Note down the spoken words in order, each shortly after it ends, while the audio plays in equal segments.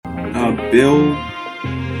build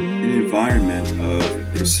an environment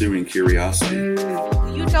of pursuing curiosity.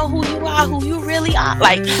 You know who you are, who you really are.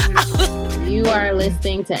 Like, you are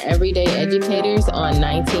listening to Everyday Educators on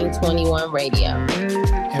 1921 Radio.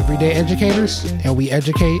 Everyday Educators, and we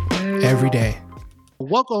educate every day.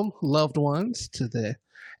 Welcome, loved ones, to the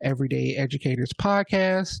Everyday Educators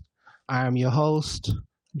podcast. I am your host,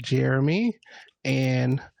 Jeremy,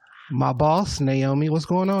 and my boss, Naomi. What's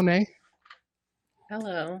going on, Nay?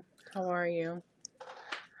 Hello. How are you?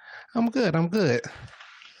 I'm good.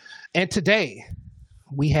 And today,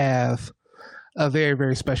 we have a very,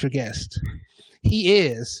 very special guest. He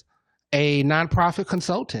is a nonprofit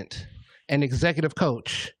consultant, an executive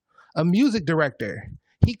coach, a music director.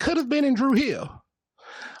 He could have been in Drew Hill.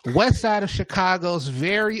 West side of Chicago's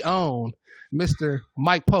very own Mr.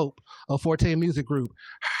 Mike Pope of Forte Music Group.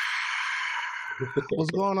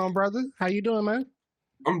 What's going on, brother? How you doing, man?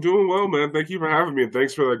 I'm doing well, man. Thank you for having me, and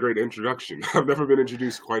thanks for that great introduction. I've never been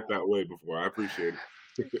introduced quite that way before. I appreciate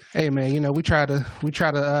it. Hey, man, you know, we try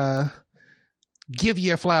to give you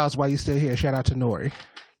your flowers while you're still here. Shout out to Nori.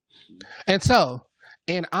 And so,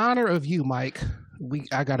 in honor of you, Mike,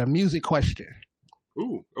 I got a music question.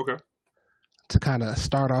 Ooh, okay. To kind of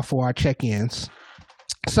start off for our check-ins.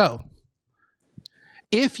 So,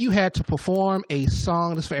 if you had to perform a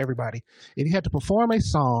song, this is for everybody. If you had to perform a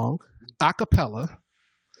song a cappella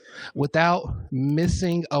without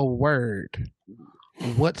missing a word,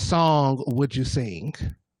 what song would you sing?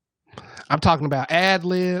 I'm talking about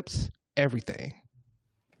ad-libs, everything.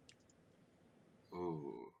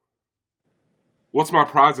 Ooh. What's my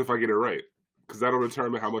prize if I get it right? Because that'll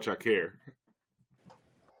determine how much I care.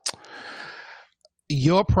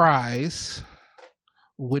 Your prize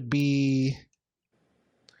would be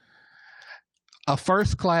a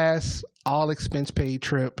first-class, all-expense-paid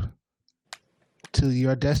trip to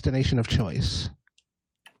your destination of choice.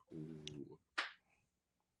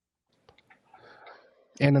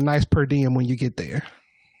 And a nice per diem when you get there.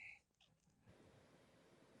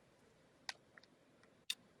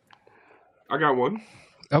 I got one.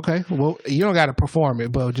 Okay. Well, you don't got to perform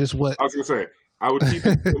it, but just what? I was going to say, I would keep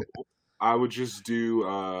it simple. I would just do,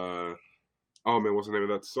 oh man, what's the name of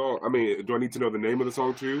that song? I mean, do I need to know the name of the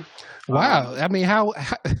song too? Wow. I mean, how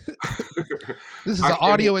this is an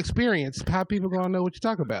audio experience. How people going to know what you're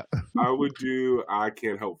talking about? I would do I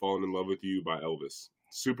Can't Help Falling in Love with You by Elvis.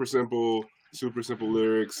 Super simple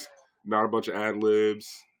lyrics, not a bunch of ad-libs.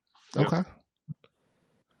 Okay. Yep.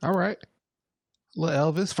 All right.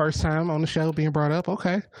 Little Elvis, first time on the show being brought up.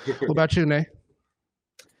 Okay. What about you, Nay?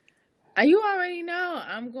 You already know.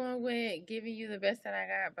 I'm going with Giving You the Best That I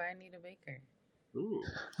Got by Anita Baker. Ooh.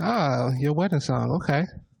 Oh, your wedding song. Okay.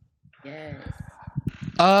 Yes.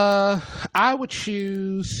 I would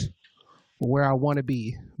choose Where I Want to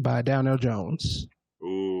Be by Donnell Jones.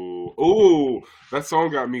 Ooh, that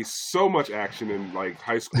song got me so much action in like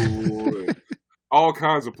high school and all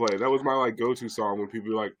kinds of play. That was my like go-to song when people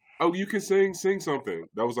were like, "Oh, you can sing something."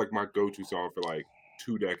 That was like my go-to song for like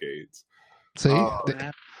 2 decades. See,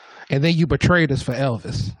 and then you betrayed us for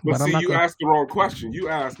Elvis. But see, you asked the wrong question. You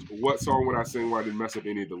asked what song would I sing where I didn't mess up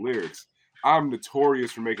any of the lyrics. I'm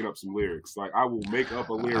notorious for making up some lyrics. Like I will make up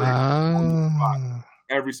a lyric on the spot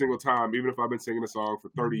every single time, even if I've been singing a song for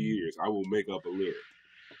 30 years. I will make up a lyric.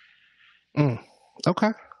 Okay.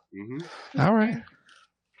 Mm-hmm. All right.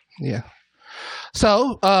 Yeah.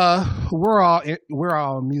 So we're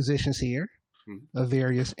all musicians here of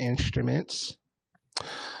various instruments.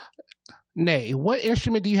 Nay, what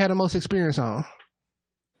instrument do you have the most experience on?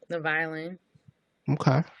 The violin.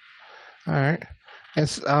 Okay. All right.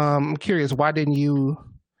 And I'm curious, why didn't you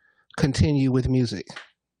continue with music?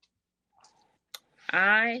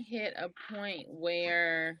 I hit a point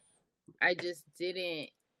where I just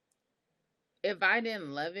didn't. If I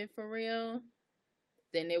didn't love it for real,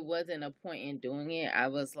 then it wasn't a point in doing it. I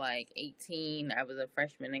was like 18. I was a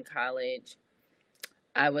freshman in college.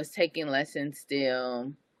 I was taking lessons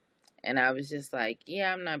still. And I was just like,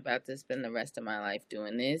 yeah, I'm not about to spend the rest of my life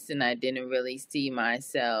doing this. And I didn't really see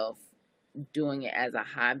myself doing it as a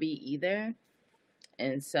hobby either.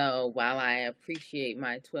 And so while I appreciate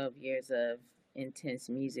my 12 years of intense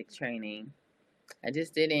music training, I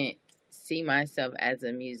just didn't see myself as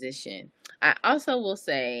a musician. I also will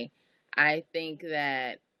say, I think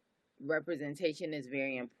that representation is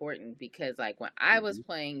very important because like when I was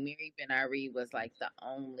playing, Mary Ben-Ari was like the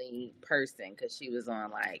only person because she was on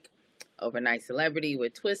like Overnight Celebrity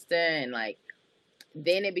with Twista, and like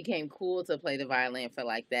then it became cool to play the violin for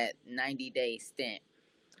like that 90-day stint.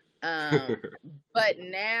 But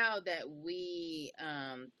now that we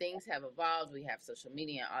things have evolved, we have social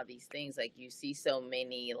media and all these things, like you see so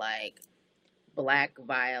many like Black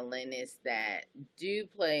violinists that do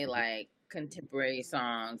play like contemporary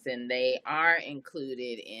songs, and they are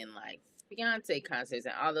included in like Beyonce concerts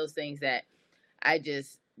and all those things that I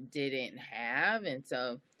just didn't have. And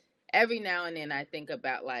so every now and then I think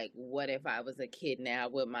about like, what if I was a kid now?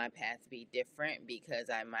 Would my path be different? Because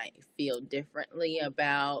I might feel differently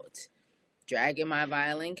about dragging my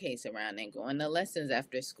violin case around and going to lessons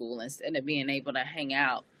after school instead of being able to hang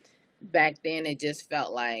out. Back then, it just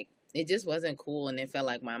felt like it just wasn't cool, and it felt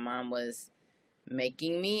like my mom was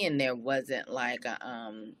making me, and there wasn't like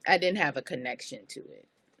I didn't have a connection to it.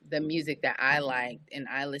 The music that I liked and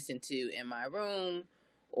I listened to in my room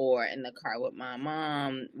or in the car with my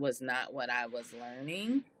mom was not what I was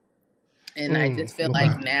learning. And I just feel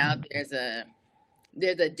like now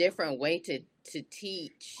there's a different way to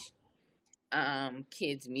teach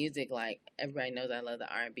kids music. Like everybody knows I love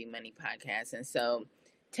the R&B Money podcast, and so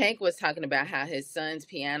Tank was talking about how his son's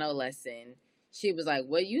piano lesson, she was like,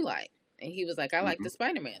 what do you like? And he was like, I like the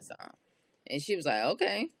Spider-Man song. And she was like,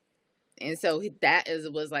 okay. And so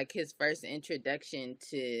was like his first introduction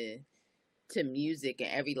to music, and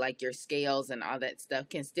every like your scales and all that stuff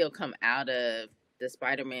can still come out of the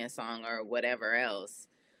Spider-Man song or whatever else.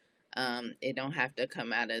 It don't have to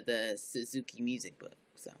come out of the Suzuki music book.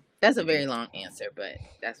 So that's a very long answer, but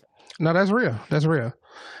that's no, that's real. That's real.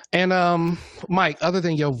 And Mike, other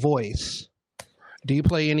than your voice, do you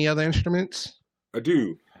play any other instruments? I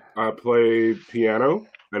do. I play piano,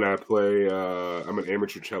 and I play. I'm an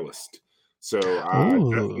amateur cellist, so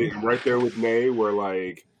I'm right there with Nay. Where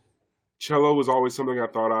like cello was always something I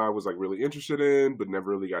thought I was like really interested in, but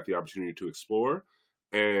never really got the opportunity to explore.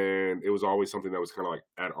 And it was always something that was kind of like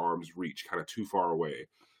at arm's reach, kind of too far away.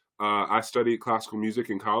 I studied classical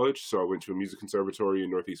music in college, so I went to a music conservatory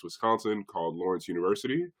in Northeast Wisconsin called Lawrence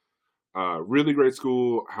University. Really great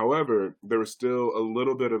school. However, there was still a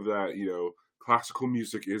little bit of that, classical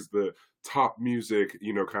music is the top music,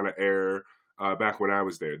 kind of air back when I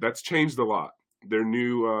was there. That's changed a lot. Their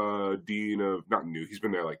new dean of, not new, he's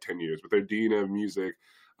been there like 10 years, but their dean of music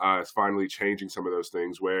is finally changing some of those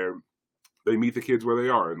things where they meet the kids where they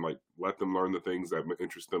are and like let them learn the things that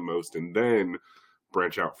interest them most and then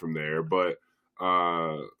branch out from there. But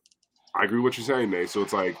I agree with what you're saying, Nate. So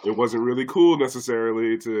it's like it wasn't really cool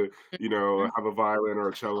necessarily to, have a violin or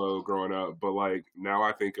a cello growing up. But like now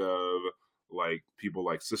I think of like people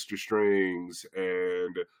like Sister Strings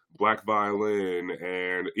and Black Violin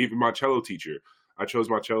and even my cello teacher. I chose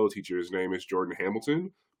my cello teacher. His name is Jordan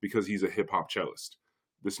Hamilton because he's a hip hop cellist.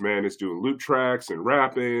 This man is doing loop tracks and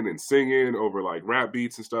rapping and singing over like rap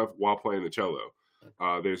beats and stuff while playing the cello.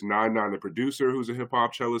 There's Nine, the producer, who's a hip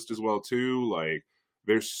hop cellist as well too. Like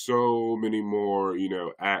there's so many more,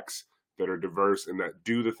 acts that are diverse and that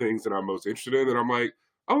do the things that I'm most interested in. And I'm like,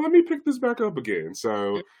 oh, let me pick this back up again.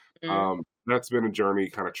 So that's been a journey,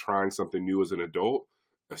 kind of trying something new as an adult,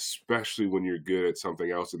 especially when you're good at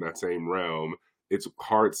something else in that same realm. It's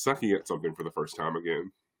hard sucking at something for the first time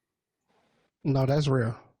again. No, that's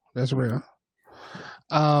real. That's real.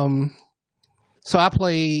 So I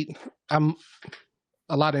played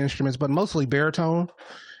a lot of instruments, but mostly baritone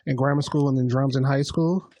in grammar school and then drums in high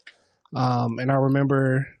school. And I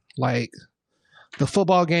remember like the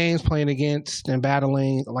football games playing against and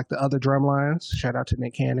battling like the other drum lines. Shout out to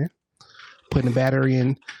Nick Cannon, putting the battery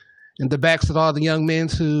in the backs of all the young men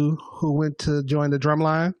who went to join the drum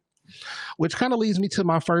line, which kind of leads me to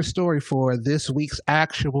my first story for this week's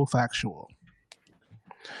actual factual.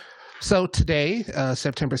 So today,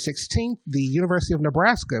 September 16th, the University of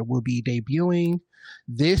Nebraska will be debuting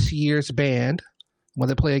this year's band when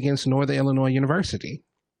they play against Northern Illinois University.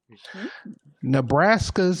 Mm-hmm.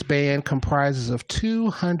 Nebraska's band comprises of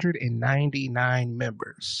 299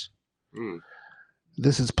 members. Mm.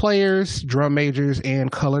 This is players, drum majors,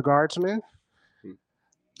 and color guardsmen. Mm.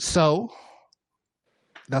 So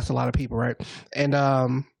that's a lot of people, right? And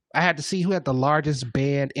I had to see who had the largest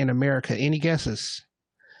band in America. Any guesses?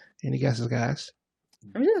 Any guesses, guys?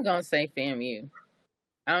 I'm just going to say FAMU.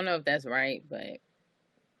 I don't know if that's right, but...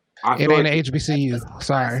 It ain't an HBCU.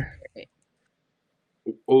 Sorry.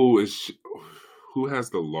 Oh, who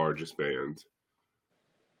has the largest band?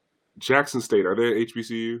 Jackson State. Are they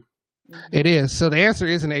HBCU? It is. So the answer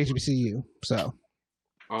is an HBCU. So.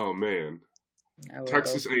 Oh, man.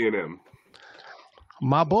 Texas A&M.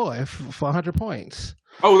 My boy, for 100 points.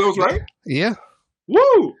 Oh, that was right? Yeah.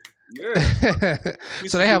 Woo! Yeah.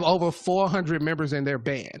 So they have over 400 members in their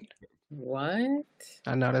band. What?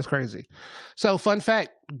 I know, that's crazy. So fun fact,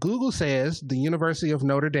 Google says the University of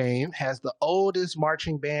Notre Dame has the oldest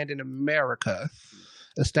marching band in America,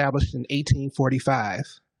 established in 1845.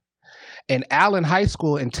 And Allen High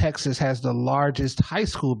School in Texas has the largest high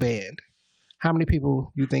school band. How many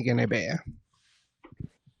people you think in their band?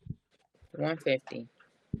 150.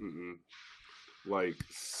 Mm-mm. Like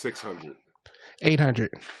 600.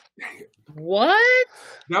 800. What?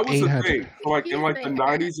 That was the 800. thing. So, like in Yes, like they the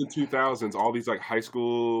are. 90s and 2000s, all these like high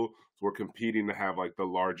schools were competing to have like the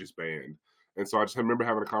largest band. And so I just remember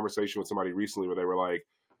having a conversation with somebody recently where they were like,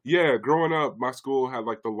 "Yeah, growing up, my school had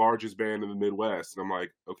like the largest band in the Midwest." And I'm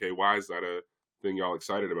like, "Okay, why is that a thing y'all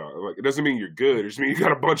excited about?" I'm like, it doesn't mean you're good. It just means you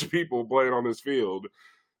got a bunch of people playing on this field.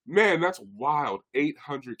 Man, that's wild.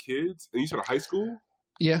 800 kids, and you said a high school?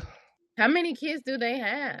 Yeah. How many kids do they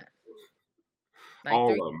have? Like All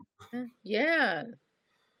 3? of them. Yeah.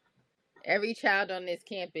 Every child on this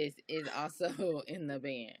campus is also in the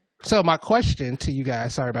band. So my question to you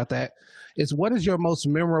guys, sorry about that, is what is your most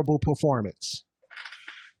memorable performance?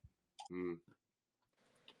 Mm.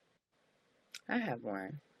 I have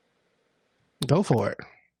one. Go for it.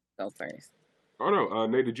 Go first. Oh no,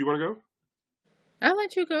 Nate, did you want to go? I'll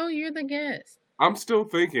let you go. You're the guest. I'm still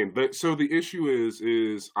thinking. So the issue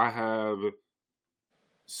is I have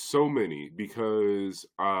so many because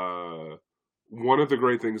one of the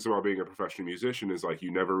great things about being a professional musician is like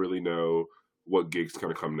you never really know what gig's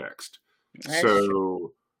gonna come next. That's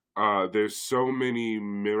true. So there's so many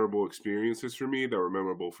memorable experiences for me that were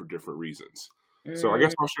memorable for different reasons. So I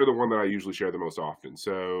guess I'll share the one that I usually share the most often.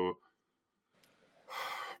 So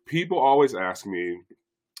people always ask me,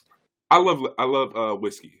 I love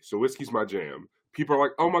whiskey. So whiskey's my jam. People are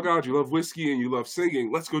like, "Oh my god, you love whiskey and you love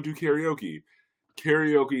singing. Let's go do karaoke."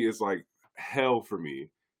 Karaoke is like hell for me.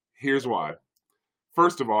 Here's why.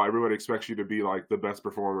 First of all, everybody expects you to be like the best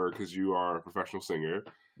performer because you are a professional singer.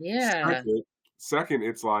 Yeah. Second,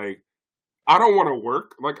 it's like I don't want to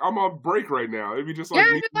work. Like I'm on break right now. It'd be just Yeah, like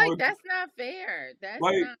I me feel like going, that's not fair. That's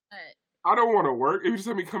like not. I don't want to work. If you just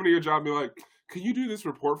have me come to your job and be like, "Can you do this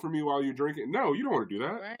report for me while you're drinking?" No, you don't want to do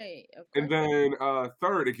that. Right. Of And course not. then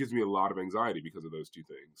third, it gives me a lot of anxiety because of those two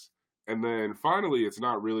things. And then finally, it's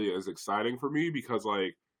not really as exciting for me because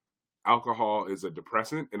like alcohol is a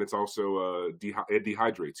depressant and it's also it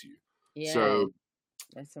dehydrates you. Yeah. So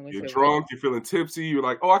That's what you're you're drunk, you're feeling tipsy, you're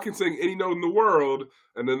like, "Oh, I can sing any note in the world,"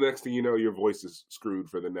 and then next thing you know, your voice is screwed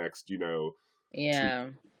for the next, 2. Yeah.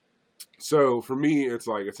 So for me, it's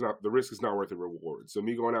like it's not the risk is not worth the reward. So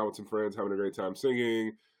me going out with some friends, having a great time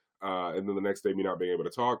singing, and then the next day me not being able to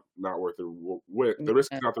talk, not worth the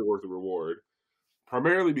risk Yeah. is not worth the reward.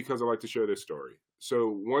 Primarily because I like to share this story. So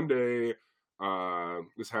one day,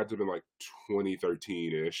 this had to have been like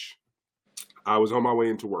 2013 ish. I was on my way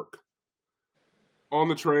into work on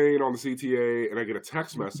the train on the CTA, and I get a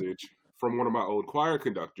text message from one of my old choir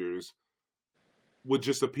conductors with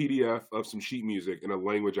just a PDF of some sheet music in a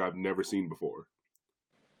language I've never seen before.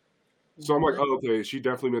 So I'm like, What? "Oh, okay, she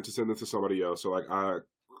definitely meant to send this to somebody else." So like I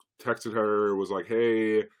texted her, was like,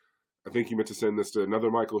 "Hey, I think you meant to send this to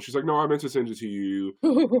another Michael." She's like, "No, I meant to send it to you."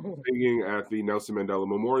 Singing at the Nelson Mandela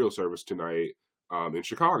Memorial Service tonight in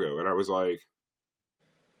Chicago. And I was like,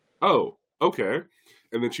 "Oh, okay."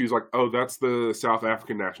 And then she was like, "Oh, that's the South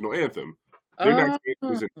African national anthem." Their national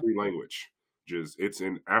anthem is in 3 languages. It's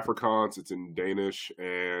in Afrikaans, it's in Danish,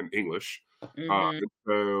 and English. Mm-hmm. And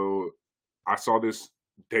so I saw this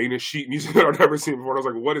Danish sheet music that I've never seen before. And I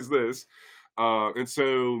was like, "What is this?" And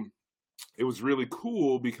so it was really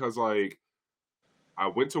cool because like I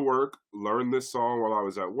went to work, learned this song while I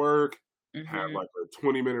was at work, had Mm-hmm. like a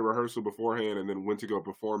 20-minute rehearsal beforehand, and then went to go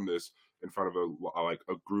perform this in front of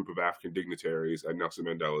a group of African dignitaries at Nelson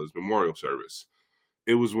Mandela's memorial service.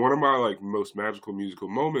 It was one of my like most magical musical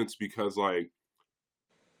moments because like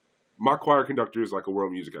my choir conductor is like a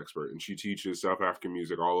world music expert and she teaches South African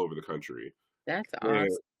music all over the country. That's And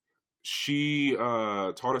awesome. she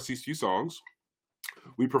taught us these few songs.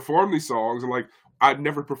 We performed these songs and like I'd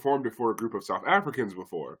never performed it for a group of South Africans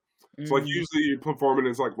before. So like Mm-hmm. usually you perform it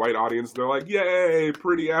as like white audience, they're like, "Yay,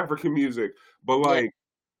 pretty African music." But Yeah. like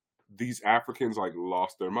these Africans like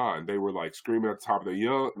lost their mind. They were like screaming at the top of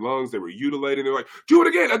their lungs. They were utilating. They're like, "Do it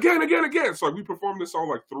again, again, again, again." So like we performed this song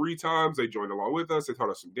like 3 times. They joined along with us. They taught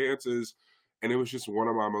us some dances, and it was just one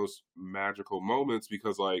of my most magical moments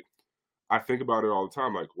because like I think about it all the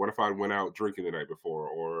time. Like, what if I went out drinking the night before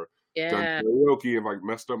or done Yeah. karaoke and like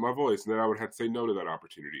messed up my voice, and then I would have to say no to that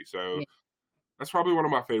opportunity. So Yeah. that's probably one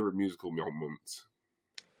of my favorite musical moments.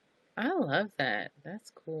 I love that. That's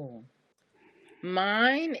cool.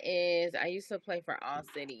 Mine is I used to play for All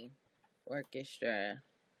City Orchestra.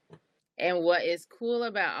 And what is cool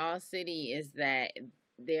about All City is that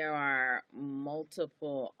there are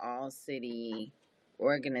multiple All City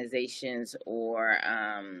organizations or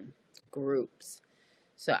groups.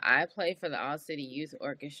 So I play for the All City Youth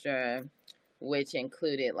Orchestra, which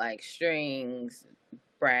included like strings,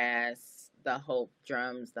 brass, the whole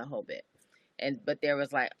drums, the whole bit. But there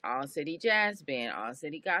was like all city jazz band, all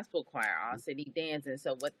city gospel choir, all city dance. And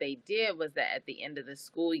so what they did was that at the end of the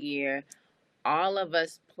school year, all of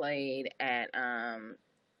us played at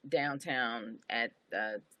downtown at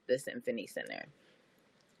the Symphony Center.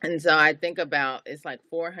 And so I think about, it's like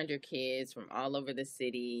 400 kids from all over the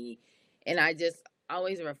city. And I just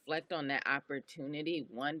always reflect on that opportunity,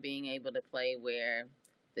 one, being able to play where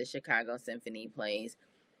the Chicago Symphony plays,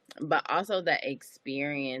 but also the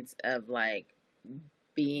experience of like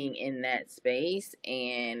being in that space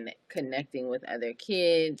and connecting with other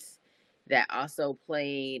kids that also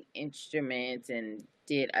played instruments and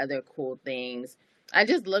did other cool things. I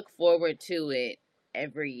just look forward to it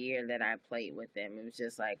every year that I played with them. It was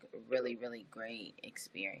just like a really, really great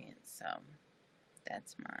experience. So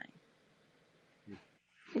that's mine.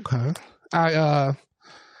 Okay.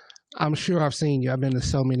 I'm sure I've seen you. I've been to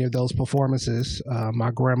so many of those performances. My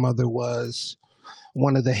grandmother was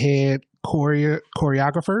one of the head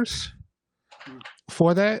choreographers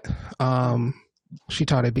for that. She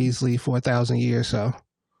taught at Beasley for 1,000 years, so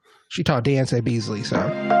she taught dance at Beasley. So,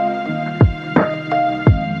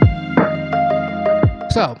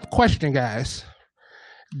 question, guys: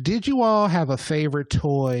 did you all have a favorite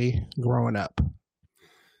toy growing up?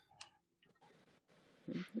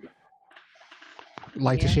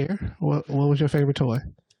 To share? What was your favorite toy?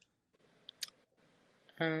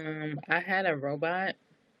 I had a robot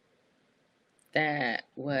that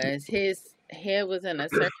was, his head was in a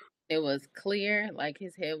certain, it was clear, like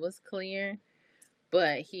his head was clear,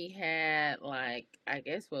 but he had like, I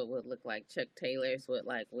guess what would look like Chuck Taylors with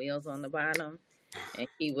like wheels on the bottom, and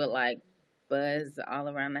he would like buzz all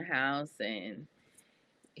around the house, and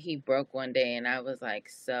he broke one day, and I was like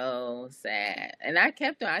so sad. And I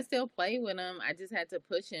kept him. I still play with him. I just had to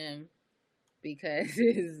push him because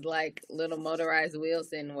his like little motorized wheels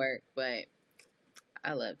didn't work. But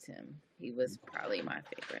I loved him. He was probably my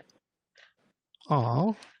favorite.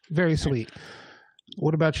 Oh, very sweet.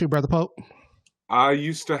 What about you, Brother Pope? I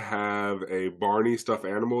used to have a Barney stuffed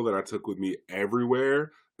animal that I took with me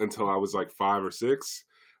everywhere until I was like 5 or 6.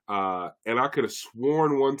 And I could have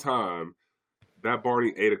sworn one time that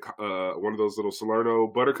Barney ate one of those little Salerno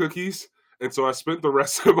butter cookies. And so I spent the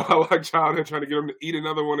rest of my like childhood trying to get him to eat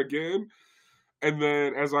another one again. And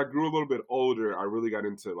then as I grew a little bit older, I really got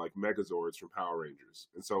into like Megazords from Power Rangers.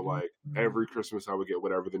 And so like every Christmas I would get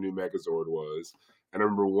whatever the new Megazord was. And I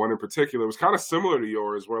remember one in particular, it was kind of similar to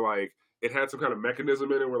yours, where like it had some kind of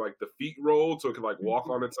mechanism in it where like the feet rolled so it could like walk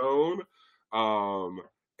on its own.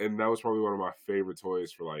 And that was probably one of my favorite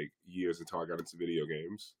toys for like years until I got into video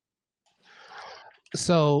games.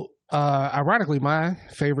 So, ironically, my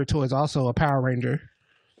favorite toy is also a Power Ranger.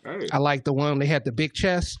 Hey. I like the one they had the big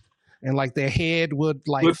chest and like their head would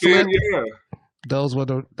like flip. Yeah. Those were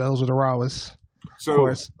the rawest. So, of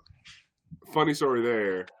course. Funny story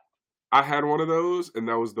there. I had one of those, and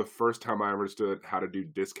that was the first time I understood how to do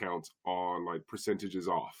discounts on like percentages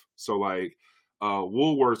off. So like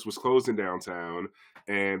Woolworths was closed in downtown,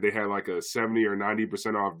 and they had like a 70 or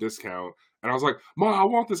 90% off discount. And I was like, Mom, I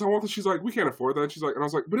want this. She's like, we can't afford that. She's like, and I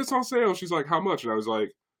was like, but it's on sale. She's like, how much? And I was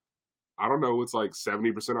like, I don't know. It's like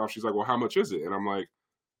 70% off. She's like, well, how much is it? And I'm like,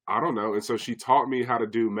 I don't know. And so she taught me how to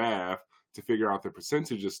do math to figure out the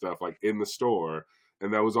percentage of stuff like in the store.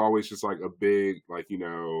 And that was always just like a big, like,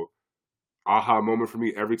 aha moment for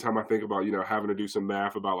me. Every time I think about, having to do some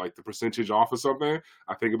math about like the percentage off of something,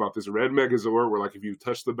 I think about this red Megazord where like if you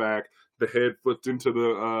touch the back, the head flipped into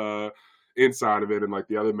the inside of it and like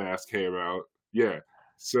the other mask came out. Yeah.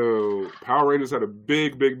 So Power Rangers had a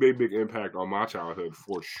big impact on my childhood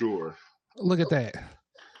for sure. Look at that.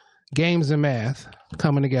 Games and math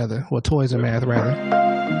coming together. Well, toys and math, rather.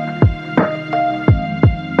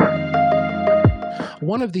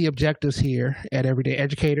 One of the objectives here at Everyday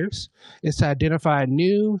Educators is to identify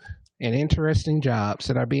new and interesting jobs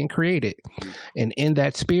that are being created. And in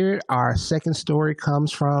that spirit, our second story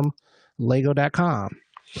comes from Lego.com.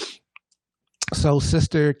 So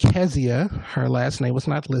Sister Kezia, her last name was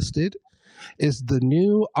not listed, is the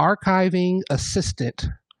new archiving assistant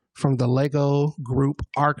from the Lego Group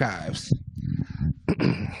Archives.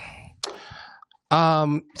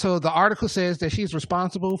 So the article says that she's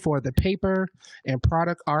responsible for the paper and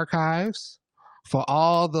product archives for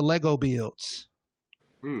all the Lego builds.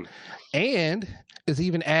 And is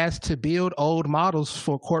even asked to build old models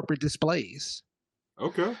for corporate displays.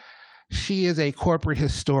 Okay. She is a corporate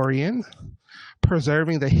historian,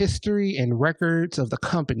 preserving the history and records of the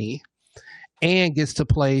company, and gets to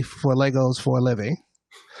play for Legos for a living.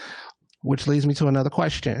 Which leads me to another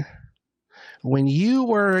question. When you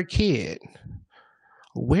were a kid,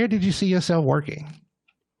 where did you see yourself working?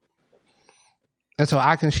 And so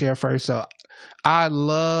I can share first. So I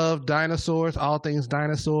love dinosaurs, all things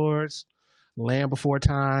dinosaurs, Land Before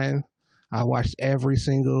Time. I watched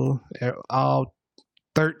all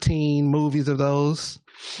 13 movies of those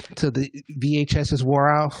till the VHSs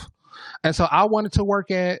wore off. And so I wanted to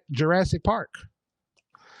work at Jurassic Park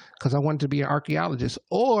because I wanted to be an archaeologist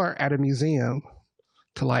or at a museum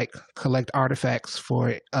to like collect artifacts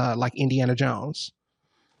for like Indiana Jones.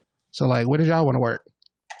 So like, where did y'all want to work?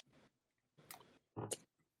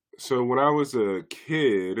 So when I was a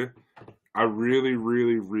kid, I really,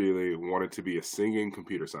 really, really wanted to be a singing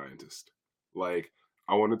computer scientist. Like,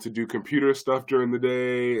 I wanted to do computer stuff during the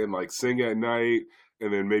day and like sing at night,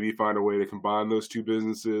 and then maybe find a way to combine those two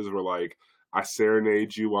businesses where like I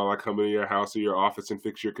serenade you while I come into your house or your office and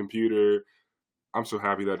fix your computer. I'm so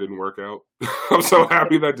happy that didn't work out. I'm so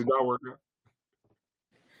happy that did not work out.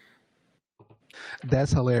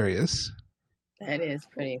 That's hilarious. That is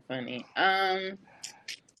pretty funny.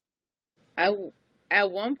 At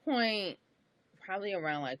one point, probably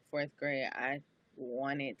around like fourth grade, I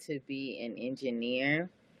wanted to be an engineer.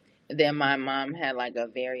 Then my mom had like a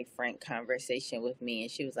very frank conversation with me,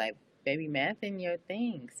 and she was like, "Baby, math ain't your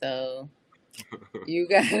thing, so you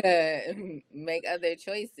gotta make other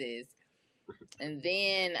choices." And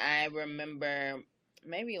then I remember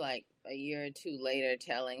maybe like a year or two later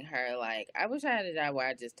telling her like, "I wish I had a job where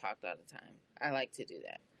I just talked all the time. I like to do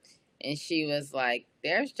that." And she was like,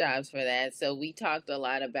 "There's jobs for that." So we talked a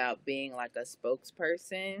lot about being like a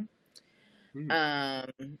spokesperson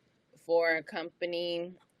for a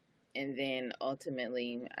company. And then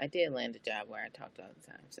ultimately, I did land a job where I talked all the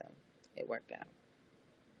time. So it worked out.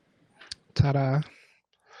 Ta-da.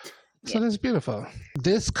 So that's beautiful.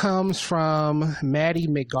 This comes from Maddie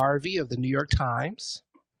McGarvey of the New York Times.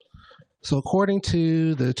 So according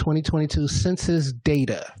to the 2022 census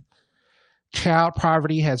data, child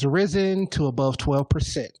poverty has risen to above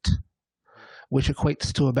 12%, which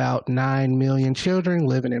equates to about 9 million children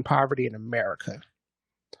living in poverty in America.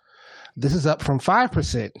 This is up from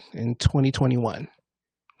 5% in 2021.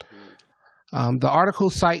 The article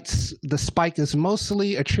cites the spike is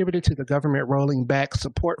mostly attributed to the government rolling back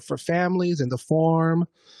support for families in the form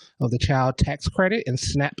of the child tax credit and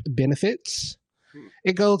SNAP benefits.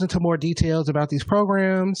 It goes into more details about these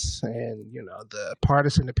programs and, the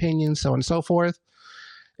partisan opinions, so on and so forth.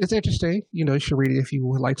 It's interesting. You should read it if you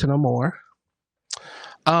would like to know more.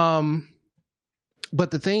 But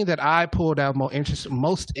the thing that I pulled out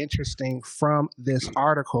most interesting from this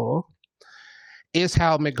article is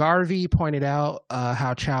how McGarvey pointed out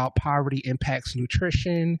how child poverty impacts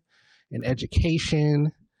nutrition and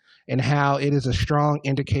education, and how it is a strong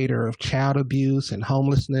indicator of child abuse and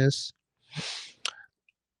homelessness.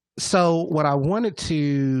 So what I wanted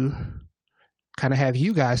to kind of have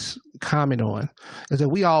you guys comment on is that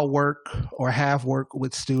we all work or have worked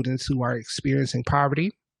with students who are experiencing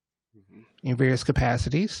poverty in various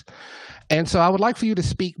capacities. And so I would like for you to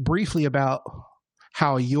speak briefly about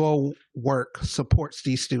how your work supports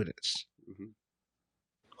these students.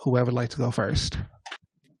 Whoever would like to go first?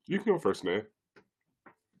 You can go first, man.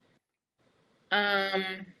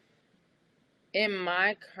 In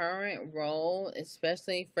my current role,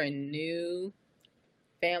 especially for new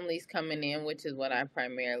families coming in, which is what I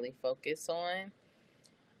primarily focus on,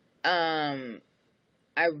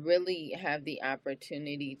 I really have the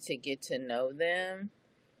opportunity to get to know them.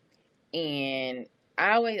 And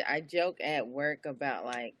I joke at work about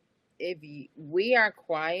like, we are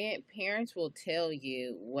quiet, parents will tell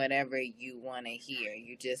you whatever you want to hear.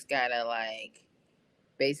 You just gotta like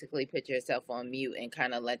basically put yourself on mute and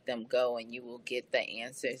kind of let them go, and you will get the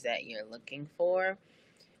answers that you're looking for.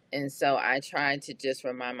 And so I try to just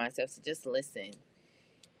remind myself to just listen.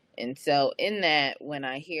 And so in that, when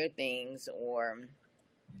I hear things or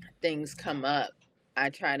things come up,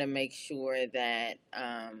 I try to make sure that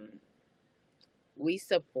we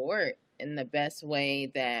support in the best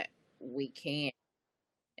way that we can.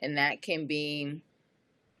 And that can be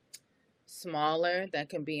smaller, that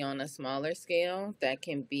can be on a smaller scale, that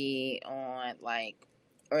can be on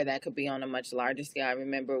or that could be on a much larger scale. I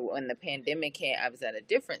remember when the pandemic hit, I was at a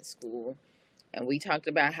different school, and we talked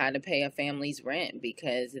about how to pay a family's rent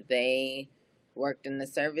because they worked in the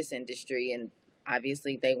service industry, and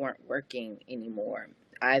obviously they weren't working anymore,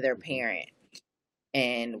 either parent.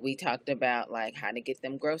 And we talked about like how to get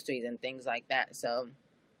them groceries and things like that. So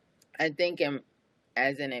I think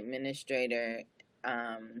as an administrator,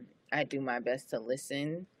 I do my best to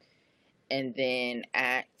listen and then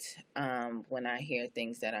act when I hear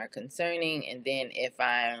things that are concerning. And then if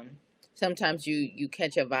sometimes you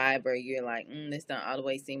catch a vibe or you're like, this don't all the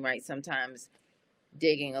way seem right. Sometimes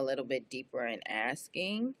digging a little bit deeper and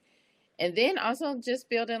asking. And then also just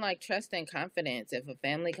building like trust and confidence. If a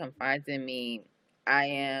family confides in me, I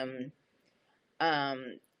am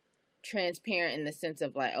transparent in the sense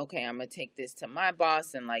of like, okay, I'm gonna take this to my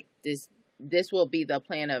boss, and like this will be the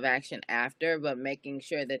plan of action after, but making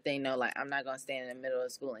sure that they know like I'm not gonna stand in the middle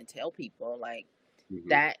of school and tell people like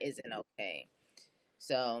that isn't okay.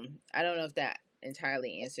 So I don't know if that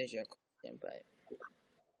entirely answers your question, but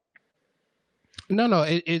No,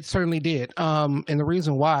 it certainly did. And the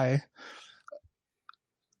reason why,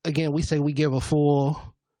 again, we say we give a full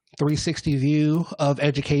 360 view of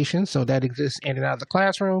education, so that exists in and out of the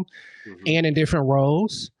classroom and in different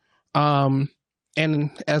roles. And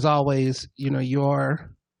as always,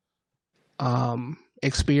 your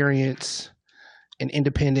experience in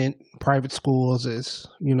independent private schools is,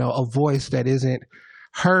 a voice that isn't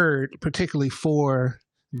heard, particularly for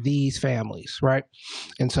these families, right?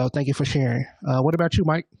 And so, thank you for sharing. What about you,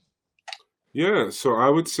 Mike? Yeah, so I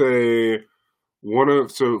would say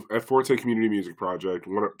at Forte Community Music Project,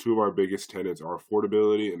 two of our biggest tenets are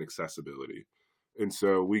affordability and accessibility. And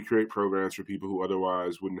so we create programs for people who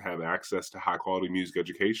otherwise wouldn't have access to high quality music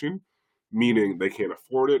education, meaning they can't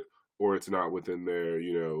afford it or it's not within their,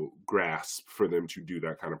 grasp for them to do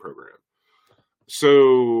that kind of program.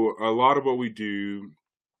 So a lot of what we do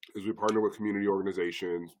is we partner with community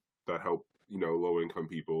organizations that help, low income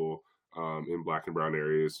people in Black and brown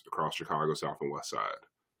areas across Chicago, South and West Side.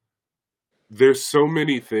 There's so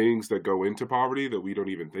many things that go into poverty that we don't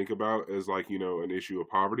even think about as like, an issue of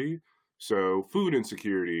poverty. So food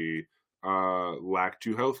insecurity, lack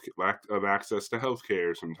of access to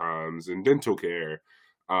healthcare sometimes, and dental care,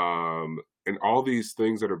 and all these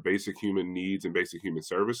things that are basic human needs and basic human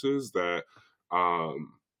services that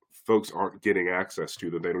folks aren't getting access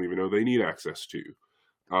to, that they don't even know they need access to.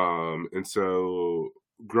 And so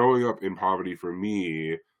growing up in poverty for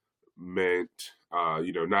me meant,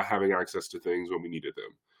 not having access to things when we needed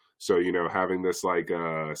them. So, having this like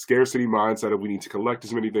scarcity mindset of we need to collect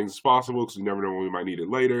as many things as possible because we never know when we might need it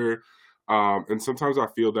later. And sometimes I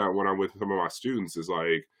feel that when I'm with some of my students is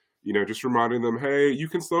like, just reminding them, hey, you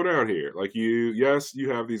can slow down here. Like yes,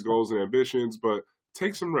 you have these goals and ambitions, but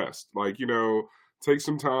take some rest. Like, take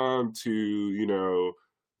some time to,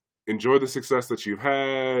 enjoy the success that you've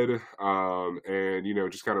had,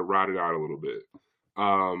 and, just kind of ride it out a little bit.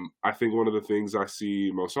 I think one of the things I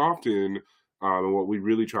see most often, and what we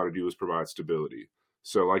really try to do is provide stability.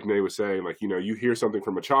 So like Nay was saying, like, you hear something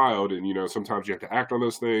from a child and, sometimes you have to act on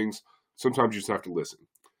those things. Sometimes you just have to listen.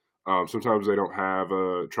 Sometimes they don't have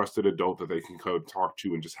a trusted adult that they can go talk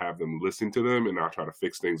to and just have them listen to them and not try to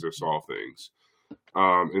fix things or solve things.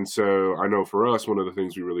 And so I know for us, one of the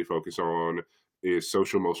things we really focus on is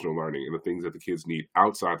social emotional learning and the things that the kids need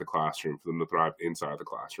outside the classroom for them to thrive inside the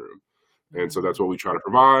classroom. And so that's what we try to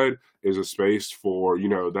provide is a space for,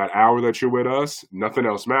 that hour that you're with us, nothing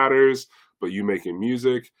else matters, but you making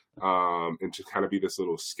music, and to kind of be this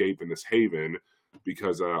little escape and this haven,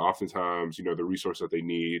 because oftentimes, the resource that they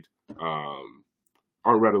need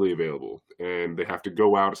aren't readily available and they have to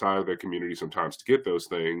go outside of their community sometimes to get those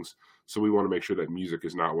things. So we want to make sure that music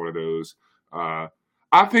is not one of those.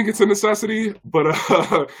 I think it's a necessity, but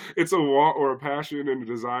it's a want or a passion and a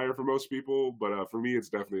desire for most people. But for me, it's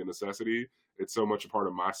definitely a necessity. It's so much a part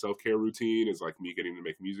of my self-care routine is like me getting to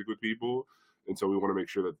make music with people. And so we want to make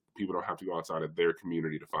sure that people don't have to go outside of their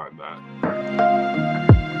community to find that.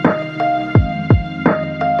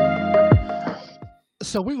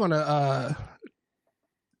 So we want to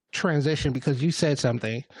transition because you said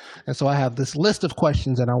something, and so I have this list of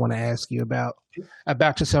questions that I want to ask you about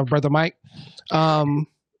yourself, brother Mike. But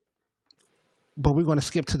we're going to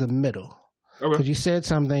skip to the middle because you said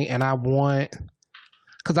something, and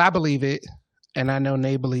because I believe it, and I know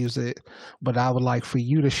Nay believes it, but I would like for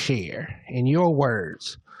you to share in your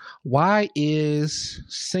words, why is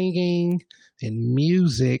singing and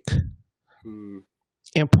music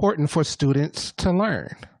important for students to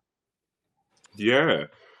learn? Yeah.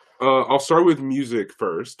 I'll start with music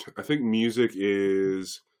first. I think music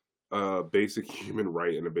is a basic human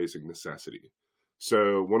right and a basic necessity.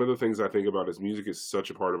 So one of the things I think about is music is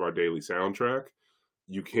such a part of our daily soundtrack.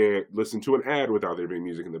 You can't listen to an ad without there being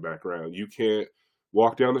music in the background. You can't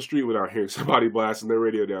walk down the street without hearing somebody blasting their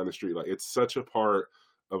radio down the street. Like, it's such a part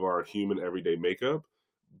of our human everyday makeup.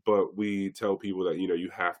 But we tell people that,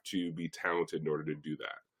 you have to be talented in order to do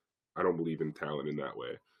that. I don't believe in talent in that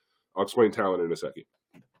way. I'll explain talent in a second.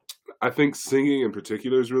 I think singing in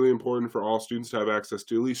particular is really important for all students to have access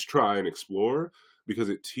to at least try and explore, because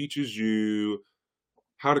it teaches you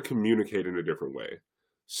how to communicate in a different way.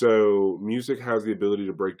 So music has the ability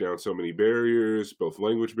to break down so many barriers, both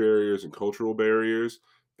language barriers and cultural barriers.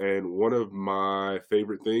 And one of my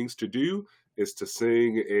favorite things to do is to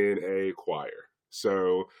sing in a choir.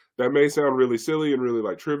 So that may sound really silly and really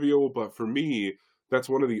like trivial, but for me, that's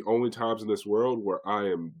one of the only times in this world where I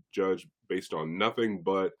am judged based on nothing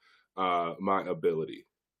but my ability.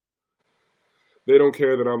 They don't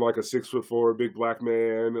care that I'm like a 6'4" big black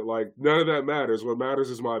man. Like none of that matters. What matters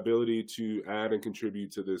is my ability to add and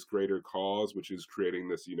contribute to this greater cause, which is creating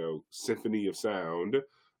this, symphony of sound.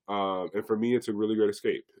 And for me, it's a really great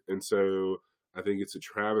escape. And so I think it's a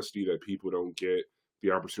travesty that people don't get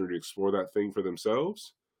the opportunity to explore that thing for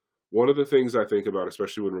themselves. One of the things I think about,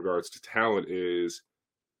 especially in regards to talent, is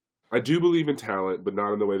I do believe in talent, but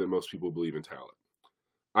not in the way that most people believe in talent.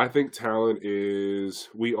 I think talent is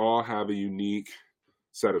we all have a unique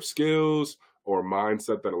set of skills or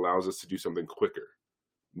mindset that allows us to do something quicker.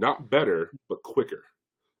 Not better, but quicker.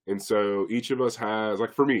 And so each of us has,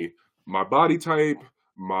 like for me, my body type,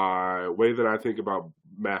 my way that I think about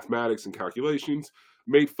mathematics and calculations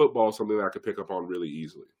made football something that I could pick up on really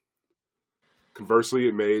easily. Conversely,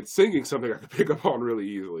 it made singing something I could pick up on really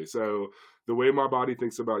easily. So the way my body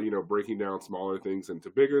thinks about, breaking down smaller things into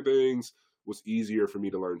bigger things was easier for me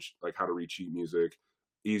to learn like how to read sheet music,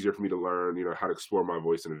 easier for me to learn, how to explore my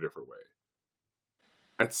voice in a different way.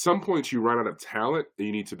 At some point you run out of talent and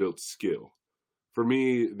you need to build skill. For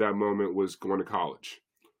me, that moment was going to college.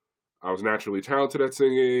 I was naturally talented at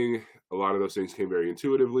singing. A lot of those things came very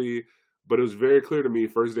intuitively, but it was very clear to me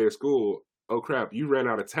first day of school, oh crap, you ran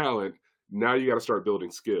out of talent. Now you got to start building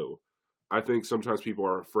skill. I think sometimes people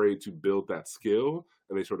are afraid to build that skill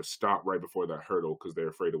and they sort of stop right before that hurdle because they're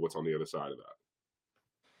afraid of what's on the other side of that.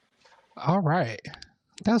 All right.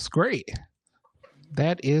 That's great.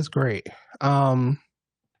 That is great.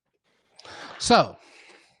 So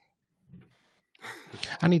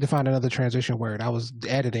I need to find another transition word. I was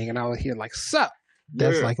editing and I was here like sup.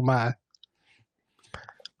 That's like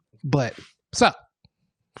but sup.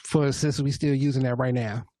 Since we still using that right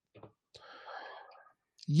now.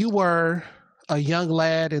 You were a young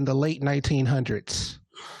lad in the late 1900s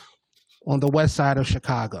on the west side of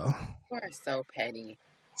Chicago. You are so petty.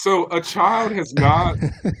 So a child has not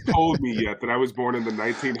told me yet that I was born in the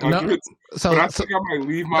 1900s, but I think I might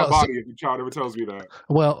leave my body if a child ever tells me that.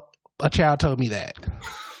 Well, a child told me that.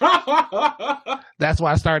 That's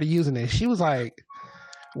why I started using it. She was like,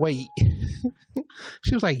 wait.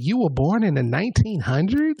 She was like, you were born in the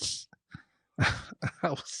 1900s? I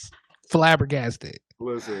was flabbergasted.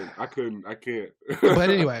 Listen, I can't. But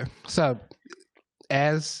anyway, so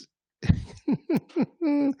as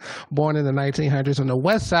born in the 1900s on the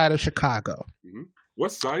west side of Chicago. Mm-hmm.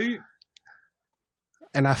 West side?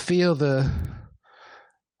 And I feel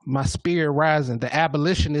my spirit rising, the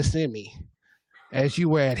abolitionist in me, as you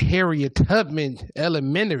were at Harriet Tubman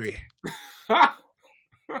Elementary.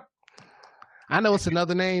 I know it's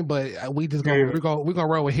another name, but we're gonna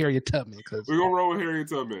roll with Harriet Tubman we're gonna roll with Harriet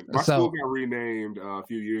Tubman. My school got renamed a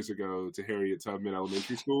few years ago to Harriet Tubman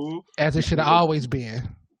Elementary School, as it should have always been.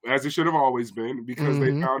 As it should have always been, because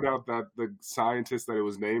they found out that the scientist that it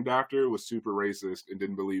was named after was super racist and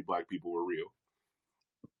didn't believe black people were real.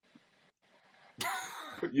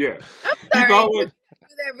 Yeah, I'm sorry. Do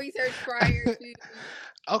that research prior to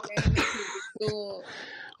school.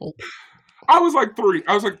 I was like 3.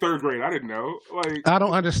 I was like 3rd grade. I didn't know. Like, I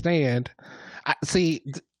don't understand.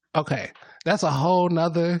 Okay, that's a whole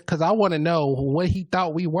nother. Because I want to know what he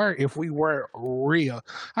thought we were if we were real.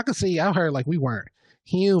 I heard like we weren't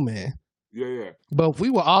human. Yeah. But if we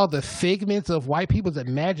were all the figments of white people's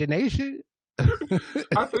imagination.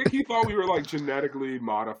 I think he thought we were like genetically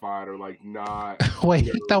modified or like not. Wait,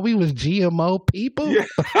 he thought we was GMO people? Yeah.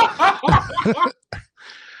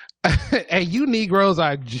 And you Negroes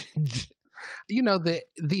are. The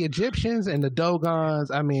Egyptians and the Dogons,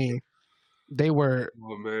 I mean, they were.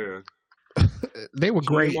 Oh man, they were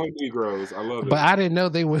great. Negroes, I love it. But I didn't know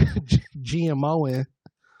they were GMOing.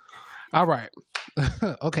 All right,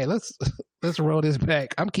 okay, let's roll this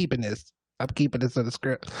back. I'm keeping this in the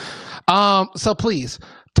script. So please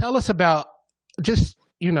tell us about just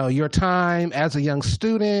your time as a young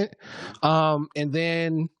student, and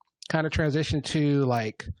then kind of transition to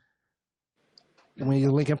like. When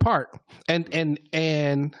you're Lincoln Park, and in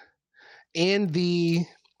the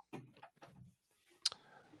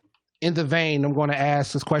vein, I'm going to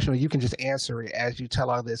ask this question. You can just answer it as you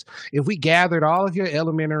tell all this. If we gathered all of your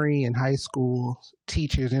elementary and high school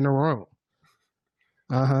teachers in a room,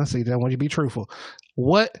 so you don't want you to be truthful.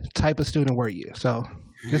 What type of student were you? So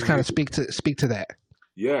just kind of speak to that.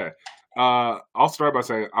 Yeah, I'll start by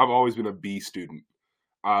saying I've always been a B student.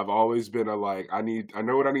 I've always been I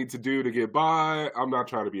know what I need to do to get by. I'm not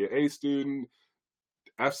trying to be an A student.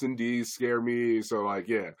 F's and D's scare me. So like,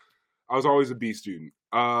 yeah, I was always a B student.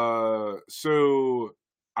 So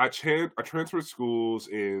I transferred schools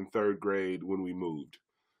in third grade when we moved.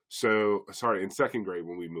 So sorry, in second grade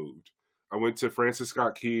when we moved. I went to Francis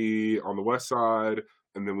Scott Key on the west side,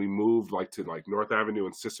 and then we moved like to like North Avenue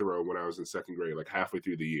and Cicero when I was in second grade, like halfway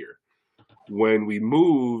through the year. When we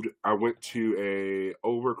moved, I went to a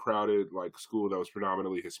overcrowded like school that was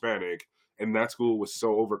predominantly Hispanic, and that school was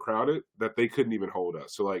so overcrowded that they couldn't even hold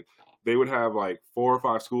us. So like they would have like 4 or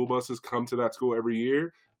 5 school buses come to that school every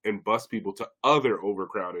year and bus people to other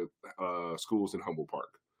overcrowded schools in Humboldt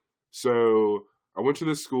Park. So I went to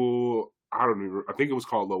this school. I think it was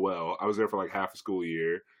called Lowell. I was there for like half a school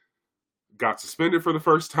year. Got suspended for the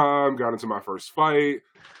first time. Got into my first fight.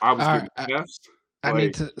 I was getting F's. I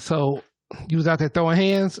need to. So you was out there throwing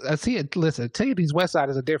hands. I see it. Listen, tell you these West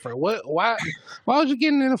Siders are different. Why was you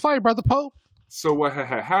getting in a fight, Brother Pope? So what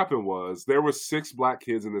had happened was there were 6 black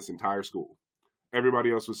kids in this entire school.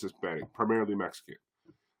 Everybody else was Hispanic, primarily Mexican.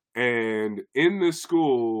 And in this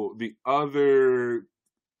school, the other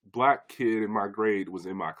black kid in my grade was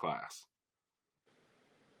in my class.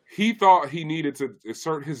 He thought he needed to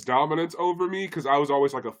assert his dominance over me because I was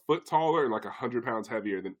always like a foot taller and like 100 pounds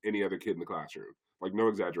heavier than any other kid in the classroom. Like, no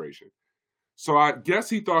exaggeration. So I guess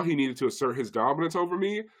he thought he needed to assert his dominance over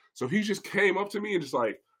me. So he just came up to me and just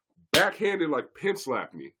like backhanded, like pin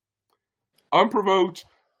slapped me. Unprovoked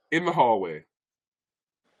in the hallway.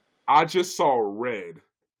 I just saw red.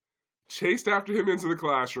 Chased after him into the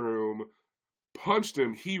classroom. Punched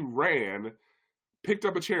him. He ran. Picked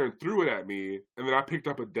up a chair and threw it at me, and then I picked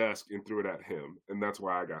up a desk and threw it at him, and that's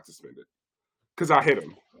why I got suspended. Because I hit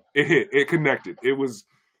him. It hit. It connected. It was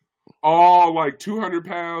all like 200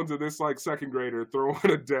 pounds of this like second grader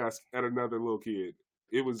throwing a desk at another little kid.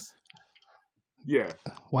 It was, yeah.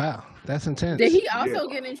 Wow, that's intense. Did he also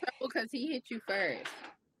get in trouble because he hit you first?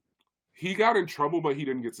 He got in trouble, but he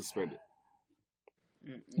didn't get suspended.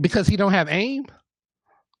 Because he don't have aim?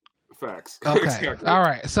 Facts. Okay. Exactly. All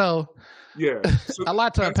right. So yeah, so a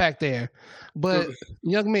lot to unpack there. But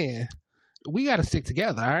young man, we got to stick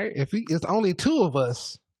together. All right. It's only 2 of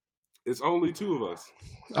us. It's only 2 of us.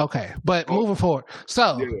 Okay, but moving forward.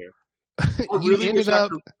 So you ended up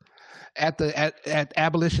at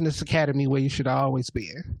Abolitionist Academy where you should always be.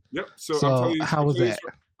 Yep. So how was that?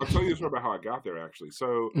 I'm telling you this about how I got there, actually.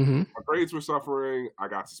 So my grades were suffering. I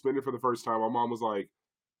got suspended for the first time. My mom was like,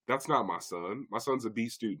 that's not my son. My son's a B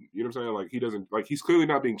student. You know what I'm saying? Like, he doesn't, like, he's clearly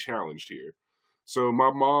not being challenged here. So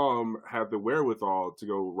my mom had the wherewithal to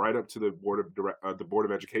go right up to the board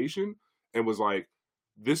of education and was like,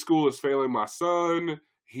 this school is failing my son.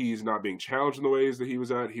 He's not being challenged in the ways that he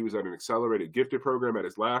was at. He was at an accelerated gifted program at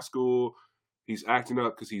his last school. He's acting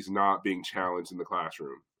up because he's not being challenged in the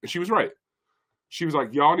classroom. And she was right. She was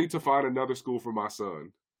like, y'all need to find another school for my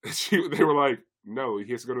son. And they were like, no,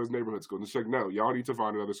 he has to go to his neighborhood school. And she's like, no, y'all need to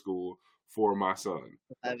find another school for my son.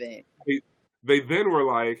 Love it. They then were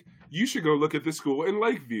like, you should go look at this school in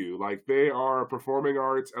Lakeview. Like, they are a performing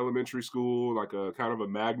arts elementary school, like a kind of a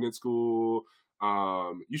magnet school.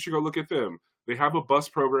 You should go look at them. They have a bus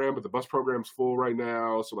program, but the bus program's full right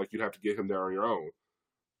now. So like, you'd have to get him there on your own.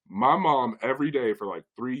 My mom, every day for like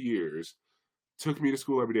 3 years, took me to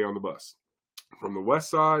school every day on the bus from the west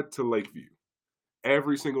side to Lakeview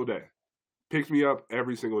every single day. Picked me up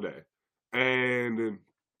every single day. And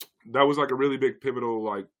that was like a really big pivotal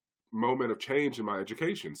like moment of change in my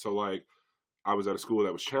education. So like, I was at a school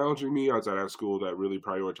that was challenging me. I was at a school that really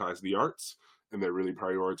prioritized the arts and that really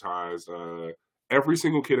prioritized every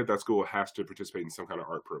single kid at that school has to participate in some kind of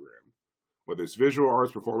art program. Whether it's visual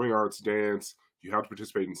arts, performing arts, dance, you have to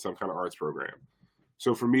participate in some kind of arts program.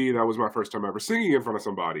 So for me, that was my first time ever singing in front of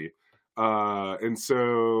somebody. And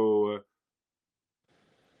so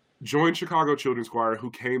joined Chicago Children's Choir,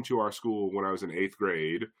 who came to our school when I was in 8th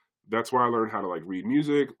grade. That's where I learned how to like read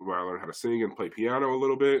music, where I learned how to sing and play piano a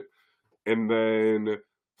little bit. And then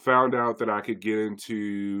found out that I could get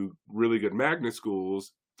into really good magnet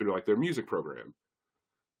schools through like their music program.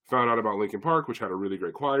 Found out about Lincoln Park, which had a really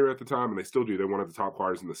great choir at the time, and they still do. They're one of the top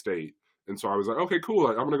choirs in the state. And so I was like, okay, cool.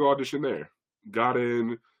 I'm going to go audition there. Got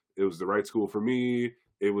in. It was the right school for me.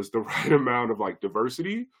 It was the right amount of like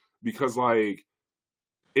diversity because like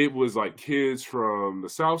it was like kids from the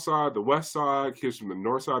south side, the west side, kids from the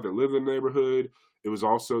north side that lived in the neighborhood. It was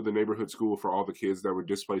also the neighborhood school for all the kids that were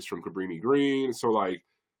displaced from Cabrini Green. So like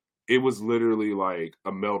it was literally like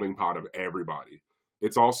a melting pot of everybody.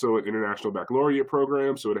 It's also an international baccalaureate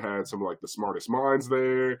program, so it had some of like the smartest minds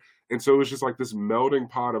there. And so it was just like this melting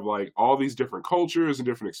pot of like all these different cultures and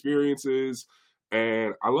different experiences.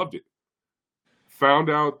 And I loved it. Found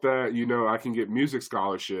out that, I can get music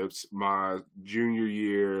scholarships my junior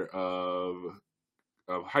year of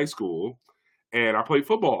high school, and I played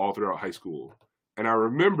football all throughout high school. And I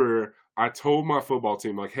remember I told my football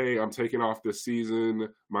team, like, hey, I'm taking off this season,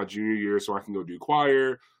 my junior year, so I can go do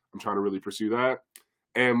choir. I'm trying to really pursue that.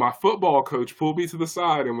 And my football coach pulled me to the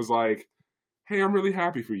side and was like, hey, I'm really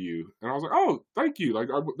happy for you. And I was like, oh, thank you. Like,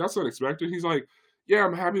 that's unexpected. He's like, yeah,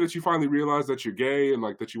 I'm happy that you finally realized that you're gay and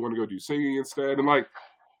like that you want to go do singing instead. And like,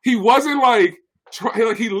 he wasn't like,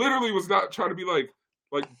 he literally was not trying to be like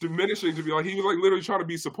diminishing, to be like, he was like literally trying to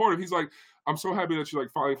be supportive. He's like, I'm so happy that you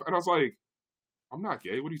like finally. And I was like, I'm not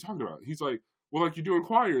gay. What are you talking about? He's like, well, like, you're doing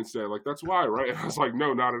choir instead. Like, that's why, right? And I was like,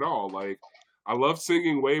 no, not at all. Like, I love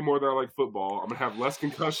singing way more than I like football. I'm going to have less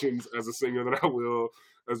concussions as a singer than I will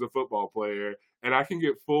as a football player. And I can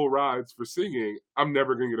get full rides for singing. I'm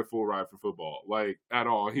never going to get a full ride for football, like, at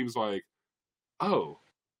all. He was like, oh,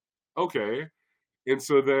 okay. And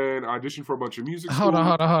so then I auditioned for a bunch of music schools. Hold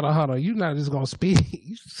on. You're not just going to speed.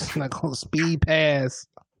 You're just not going to speed past.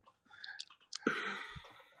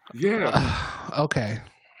 Yeah. Okay.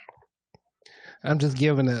 I'm just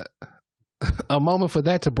giving a moment for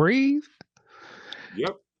that to breathe.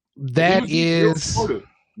 Yep. That is real supportive.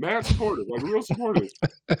 Mad supportive, like real supportive.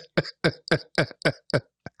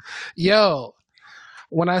 Yo,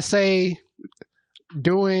 when I say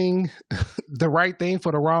doing the right thing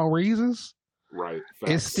for the wrong reasons, right,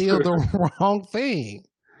 it's still the wrong thing.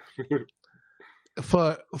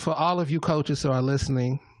 For all of you coaches who are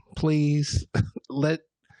listening, please let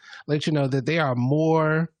you know that there are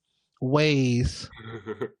more ways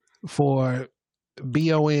for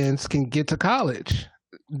BONs can get to college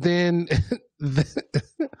than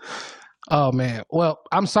oh man. Well,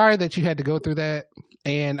 I'm sorry that you had to go through that,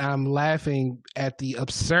 and I'm laughing at the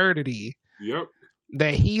absurdity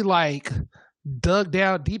that he like dug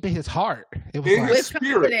down deep in his heart. It was in like his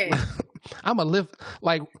spirit. I'm gonna lift,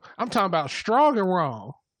 like, I'm talking about strong and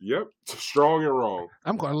wrong. Yep, strong and wrong.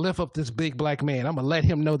 I'm gonna lift up this big black man. I'm gonna let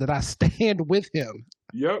him know that I stand with him.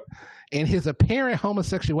 Yep. And his apparent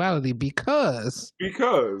homosexuality because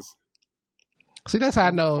see, that's how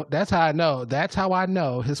I know. That's how I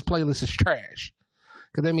know his playlist is trash.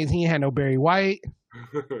 Because that means he ain't had no Barry White.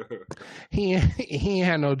 he ain't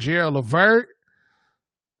had no Gerald Levert.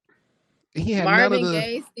 He had Marvin none of the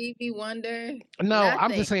Gaye, Stevie Wonder. No, nothing.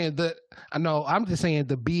 I'm just saying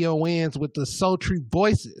the BONs with the sultry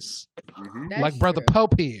voices, like Brother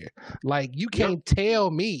Pope here. Like, you can't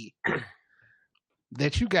tell me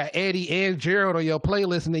that you got Eddie and Gerald on your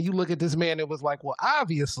playlist, and then you look at this man and was like, well,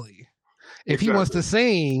 obviously, if he wants to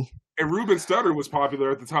sing. And Ruben Studdard was popular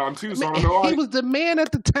at the time too, so I don't know. He was the man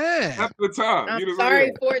at the time. At the time, I'm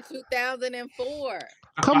sorry for 2004.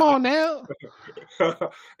 Come on now.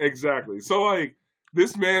 Exactly. So like,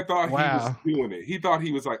 this man thought he was doing it. He thought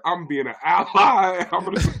he was like, I'm being an ally. I'm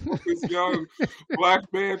going to support this young black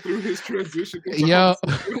man through his transition. Yo.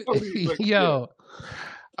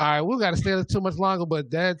 All right, we got to stay there too much longer, but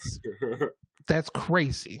that's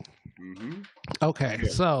crazy. Mm-hmm. Okay,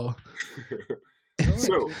 so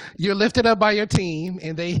you're lifted up by your team,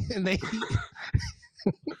 and they.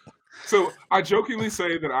 So I jokingly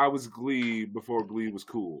say that I was Glee before Glee was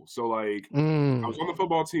cool. So like, I was on the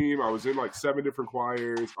football team. I was in like 7 different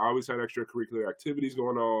choirs. I always had extracurricular activities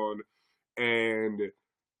going on. And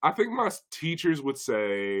I think my teachers would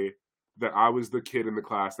say that I was the kid in the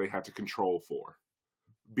class they had to control for.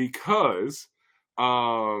 Because,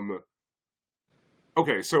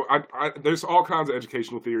 okay, so I there's all kinds of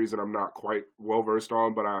educational theories that I'm not quite well-versed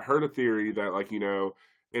on, but I heard a theory that, like,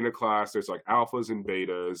 in a class, there's like alphas and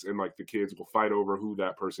betas, and like the kids will fight over who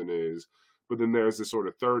that person is. But then there's this sort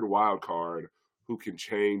of third wild card who can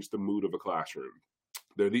change the mood of a classroom.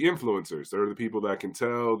 They're the influencers. They're the people that can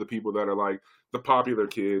tell the people that are like the popular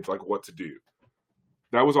kids, like, what to do.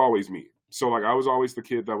 That was always me. So like, I was always the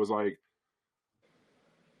kid that was like,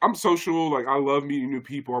 I'm social. Like, I love meeting new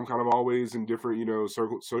people. I'm kind of always in different,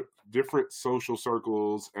 different social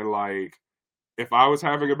circles. And like, if I was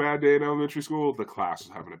having a bad day in elementary school, the class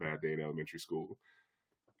was having a bad day in elementary school.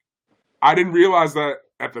 I didn't realize that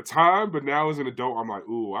at the time, but now as an adult, I'm like,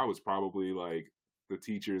 ooh, I was probably like the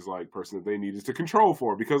teacher's like person that they needed to control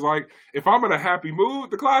for. Because like, if I'm in a happy mood,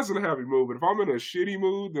 the class is in a happy mood. But if I'm in a shitty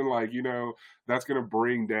mood, then like, that's going to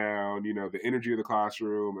bring down, the energy of the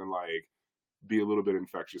classroom and like be a little bit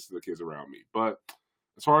infectious to the kids around me. But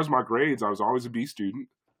as far as my grades, I was always a B student.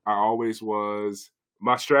 I always was.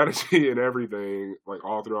 My strategy and everything, like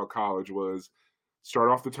all throughout college, was start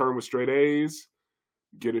off the term with straight A's,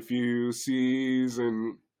 get a few C's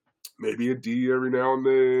and maybe a D every now and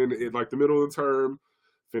then. In like the middle of the term,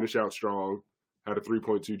 finish out strong. Had a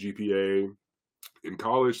 3.2 GPA, In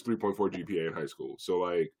college, 3.4 GPA in high school. So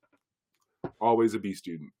like always a B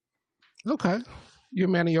student. Okay. You're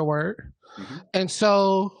a man of your word. Mm-hmm. And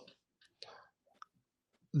so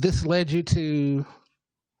this led you to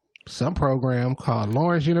some program called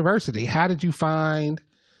Lawrence University. How did you find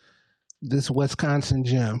this Wisconsin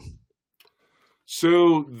gem?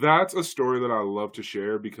 So that's a story that I love to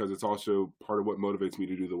share because it's also part of what motivates me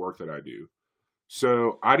to do the work that I do.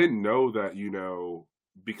 So I didn't know that,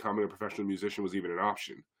 becoming a professional musician was even an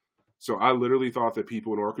option. So I literally thought that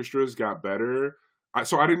people in orchestras got better.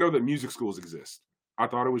 So I didn't know that music schools exist. I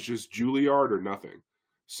thought it was just Juilliard or nothing.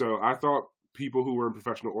 So I thought people who were in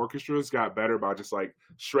professional orchestras got better by just like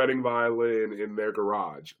shredding violin in their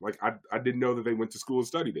garage. Like I didn't know that they went to school and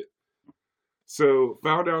studied it. So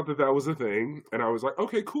found out that that was a thing. And I was like,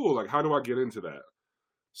 okay, cool. Like, how do I get into that?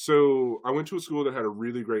 So I went to a school that had a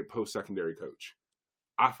really great post-secondary coach.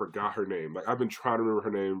 I forgot her name. Like I've been trying to remember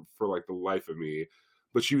her name for like the life of me.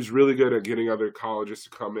 But she was really good at getting other colleges to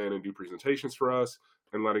come in and do presentations for us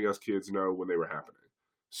and letting us kids know when they were happening.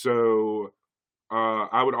 So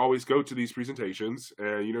I would always go to these presentations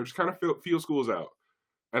and, just kind of feel schools out.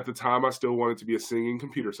 At the time, I still wanted to be a singing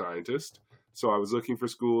computer scientist. So I was looking for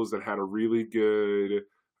schools that had a really good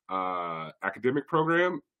academic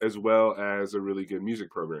program as well as a really good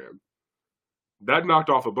music program. That knocked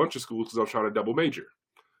off a bunch of schools because I was trying to double major.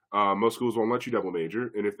 Most schools won't let you double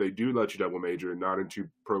major. And if they do let you double major, not into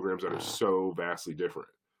programs that are so vastly different.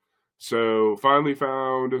 So finally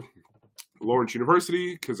found Lawrence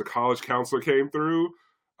University because a college counselor came through.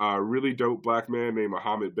 A really dope black man named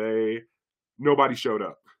Muhammad Bey. Nobody showed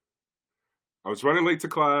up. I was running late to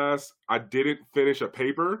class. I didn't finish a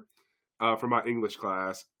paper for my English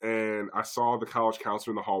class. And I saw the college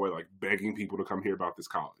counselor in the hallway like begging people to come hear about this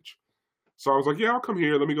college. So I was like, yeah, I'll come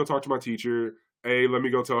here. Let me go talk to my teacher. Let me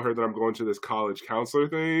go tell her that I'm going to this college counselor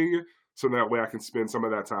thing. So that way I can spend some of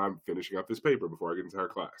that time finishing up this paper before I get into her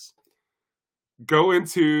class. Go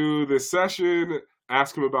into this session,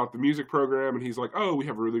 ask him about the music program. And he's like, oh, we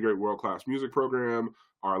have a really great world-class music program.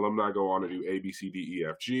 Our alumni go on to do A, B, C, D, E,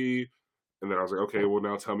 F, G. And then I was like, okay, well,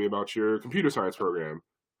 now tell me about your computer science program.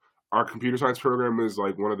 Our computer science program is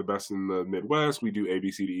like one of the best in the Midwest. We do A, B,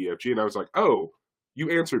 C, D, E, F, G. And I was like, oh, you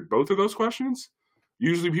answered both of those questions?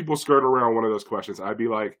 Usually people skirt around one of those questions. I'd be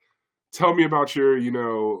like, tell me about your,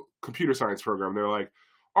 computer science program. They're like,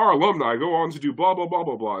 our alumni go on to do blah, blah, blah,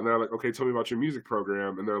 blah, blah. And they're like, okay, tell me about your music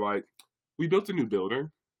program. And they're like, we built a new building.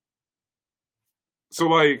 So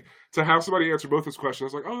like to have somebody answer both those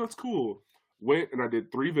questions, I was like, oh, that's cool. Went and I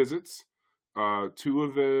did 3 visits. 2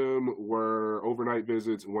 of them were overnight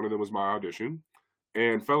visits. One of them was my audition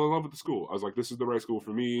and fell in love with the school. I was like, this is the right school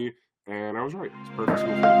for me. And I was right. It's a perfect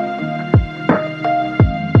school for me.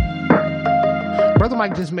 Brother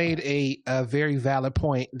Mike just made a very valid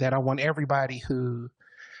point that I want everybody who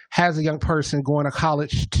has a young person going to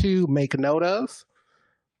college to make note of.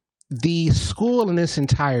 The school in its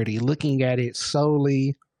entirety, looking at it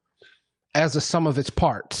solely as a sum of its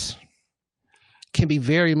parts, can be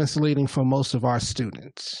very misleading for most of our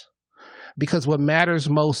students. Because what matters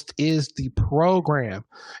most is the program.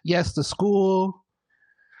 Yes, the school,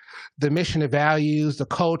 the mission and values, the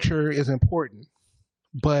culture is important.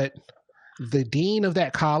 But the dean of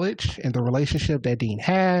that college and the relationship that dean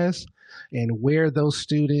has and where those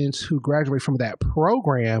students who graduate from that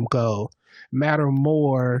program go matter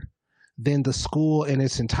more than the school in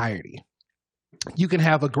its entirety. You can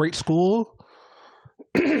have a great school.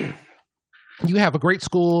 You have a great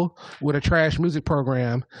school with a trash music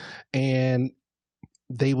program and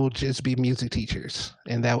they will just be music teachers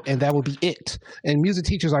and that will be it. And music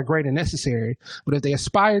teachers are great and necessary, but if they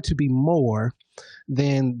aspire to be more,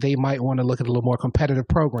 then they might want to look at a little more competitive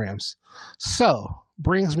programs. So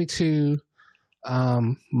brings me to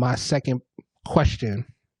my second question.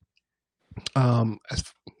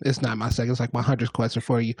 It's not my second, it's like my 100th question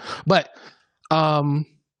for you, but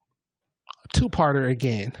two-parter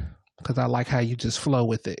again, because I like how you just flow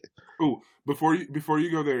with it. Oh, before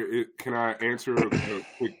you go there, can I answer a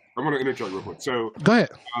quick? I'm going to interject real quick. So go ahead.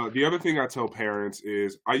 The other thing I tell parents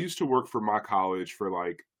is I used to work for my college for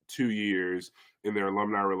like 2 years in their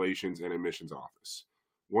alumni relations and admissions office.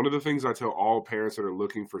 One of the things I tell all parents that are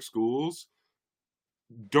looking for schools,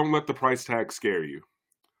 don't let the price tag scare you.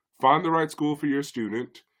 Find the right school for your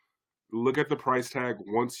student. Look at the price tag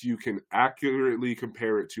once you can accurately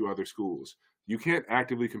compare it to other schools. You can't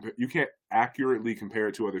accurately compare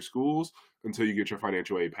it to other schools until you get your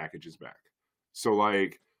financial aid packages back. So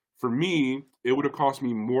like for me, it would have cost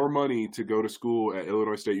me more money to go to school at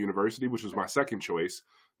Illinois State University, which was my second choice,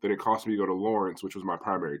 than it cost me to go to Lawrence, which was my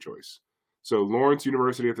primary choice. So Lawrence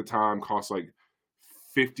University at the time cost like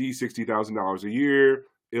 $60,000 a year.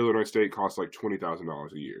 Illinois State costs like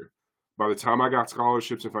 $20,000 a year. By the time I got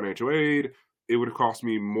scholarships and financial aid, it would have cost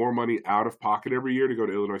me more money out of pocket every year to go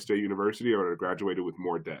to Illinois State University. I would have graduated with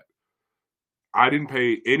more debt. I didn't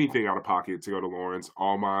pay anything out of pocket to go to Lawrence.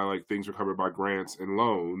 All my like things were covered by grants and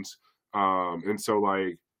loans. And so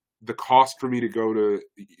like the cost for me to go to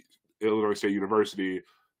Illinois State University,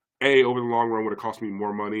 A, over the long run would have cost me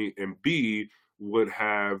more money, and B, would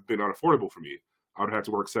have been unaffordable for me. I would have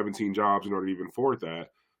to work 17 jobs in order to even afford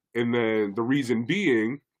that. And then the reason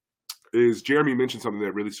being is Jeremy mentioned something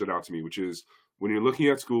that really stood out to me, which is when you're looking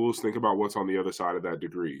at schools, think about what's on the other side of that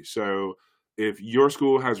degree. So if your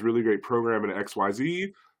school has really great program in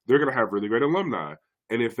XYZ, they're going to have really great alumni.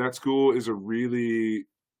 And if that school is a really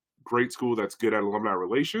great school that's good at alumni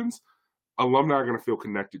relations, alumni are going to feel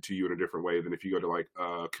connected to you in a different way than if you go to like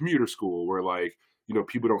a commuter school where like, you know,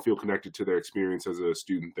 people don't feel connected to their experience as a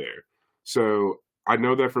student there. So I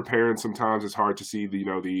know that for parents, sometimes it's hard to see the, you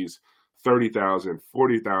know, these $30,000,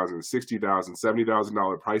 $40,000, $60,000,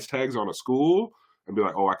 $70,000 price tags on a school and be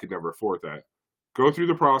like, oh, I could never afford that. Go through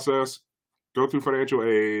the process, go through financial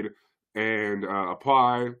aid, and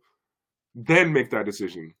apply, then make that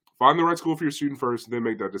decision. Find the right school for your student first, then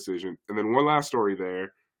make that decision. And then one last story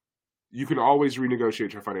there. You can always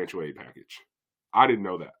renegotiate your financial aid package. I didn't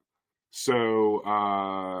know that. So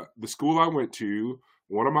the school I went to,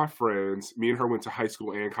 one of my friends, me and her went to high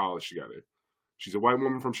school and college together. She's a white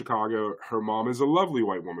woman from Chicago. Her mom is a lovely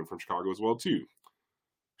white woman from Chicago as well, too.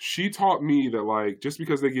 She taught me that, like, just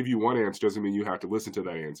because they give you one answer doesn't mean you have to listen to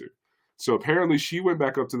that answer. So apparently she went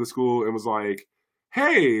back up to the school and was like,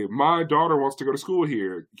 hey, my daughter wants to go to school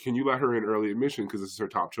here. Can you let her in early admission because this is her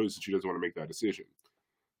top choice and she doesn't want to make that decision?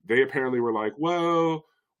 They apparently were like, well,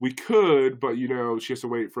 we could, but, you know, she has to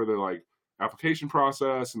wait for the, like, application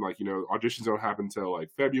process and, like, you know, auditions don't happen until, like,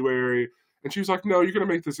 February. And she was like, no, you're going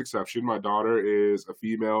to make this exception. My daughter is a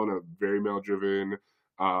female and a very male-driven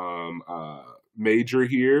major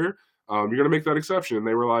here. You're going to make that exception. And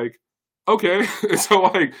they were like, okay. So,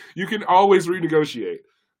 like, you can always renegotiate.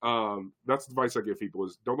 That's the advice I give people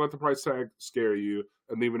is don't let the price tag scare you.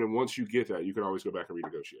 And even once you get that, you can always go back and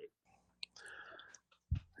renegotiate.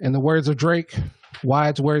 In the words of Drake,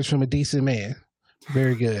 wise words from a decent man.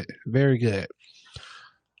 Very good. Very good.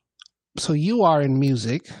 So you are in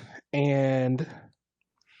music, and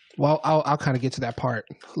well, I'll kind of get to that part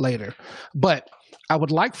later. But I would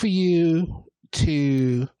like for you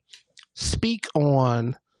to speak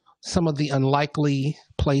on some of the unlikely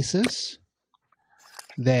places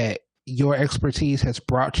that your expertise has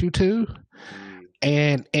brought you to.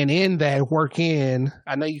 And in that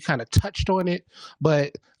I know you kind of touched on it,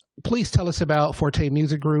 but please tell us about Forte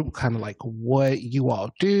Music Group, kind of like what you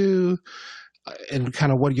all do and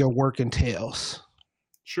kind of what your work entails.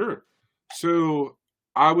 Sure. So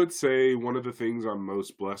I would say one of the things I'm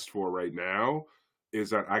most blessed for right now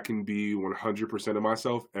is that I can be 100% of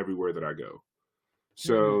myself everywhere that I go.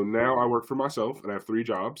 So now I work for myself and I have 3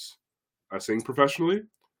 jobs. I sing professionally.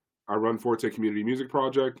 I run Forte Community Music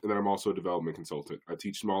Project, and then I'm also a development consultant. I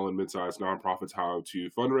teach small and mid-sized nonprofits how to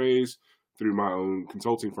fundraise through my own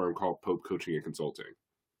consulting firm called Pope Coaching and Consulting.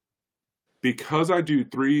 Because I do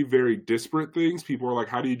 3 very disparate things, people are like,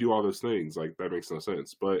 how do you do all those things? Like, that makes no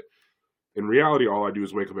sense. But in reality, all I do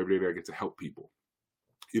is wake up every day and I get to help people.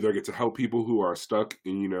 Either I get to help people who are stuck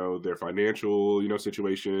in, you know, their financial, you know,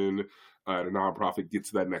 situation at a nonprofit, get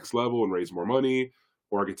to that next level and raise more money,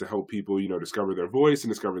 or I get to help people, you know, discover their voice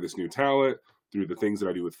and discover this new talent through the things that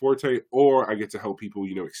I do with Forte, or I get to help people,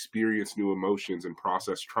 you know, experience new emotions and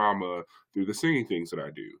process trauma through the singing things that I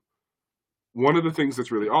do. One of the things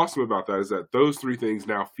that's really awesome about that is that those 3 things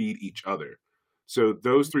now feed each other. So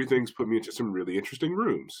those 3 things put me into some really interesting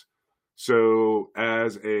rooms. So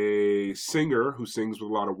as a singer who sings with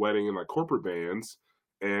a lot of wedding and like corporate bands,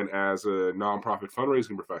 and as a nonprofit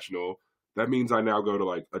fundraising professional, that means I now go to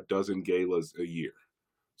like a dozen galas a year.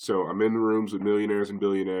 So I'm in the rooms with millionaires and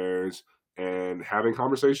billionaires and having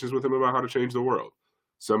conversations with them about how to change the world.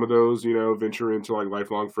 Some of those, you know, venture into like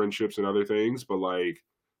lifelong friendships and other things, but like,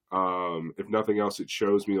 if nothing else, it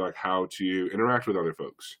shows me like how to interact with other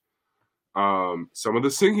folks. Some of the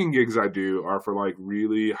singing gigs I do are for like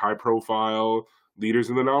really high profile leaders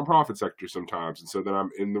in the nonprofit sector sometimes. And so then I'm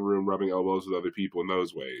in the room rubbing elbows with other people in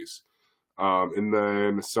those ways. And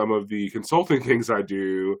then some of the consulting things I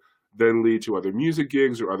do then lead to other music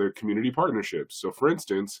gigs or other community partnerships. So for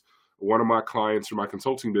instance, one of my clients for my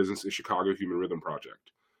consulting business is Chicago Human Rhythm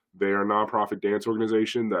Project. They are a nonprofit dance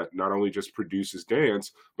organization that not only just produces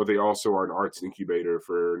dance, but they also are an arts incubator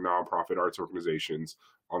for nonprofit arts organizations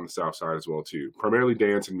on the South Side as well too, primarily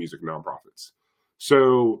dance and music nonprofits.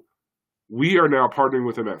 So we are now partnering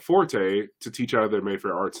with them at Forte to teach out of their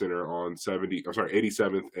Mayfair Art Center on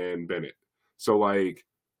 87th and Bennett. So like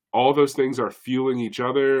all those things are fueling each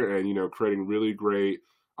other and, creating really great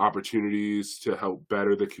opportunities to help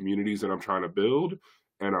better the communities that I'm trying to build.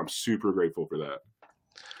 And I'm super grateful for that.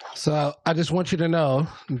 So I just want you to know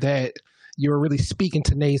that you're really speaking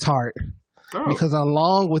to Nay's heart. Because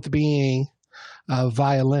along with being a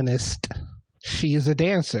violinist, she is a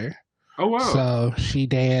dancer. Oh, wow. So she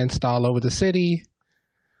danced all over the city,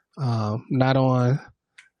 not on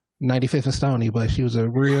 95th and Stony, but she was a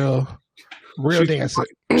real dancer.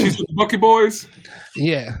 She's with the Bucky Boys?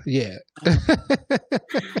 Yeah.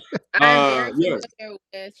 I'm very familiar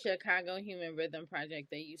with Chicago Human Rhythm Project.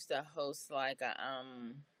 They used to host like a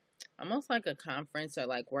almost like a conference or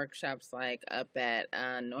like workshops like up at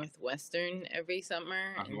Northwestern every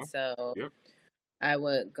summer. And so I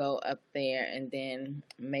would go up there, and then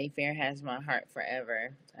Mayfair has my heart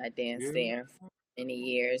forever. I danced there for many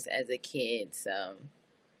years as a kid. So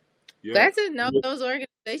glad to know those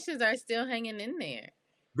organizations are still hanging in there.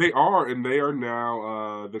 They are, and they are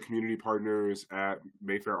now the community partners at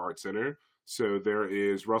Mayfair Art Center. So there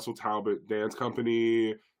is Russell Talbot Dance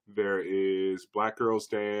Company. There is Black Girls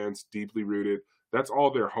Dance, Deeply Rooted. That's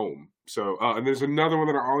all their home. So, and there's another one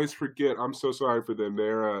that I always forget. I'm so sorry for them.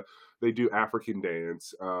 They do African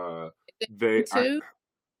dance. Say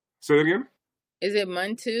that again? Is it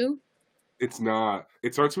Muntu? It's not.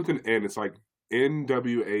 It starts with an N. It's like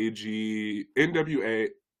NWAGA,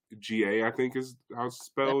 I think is how it's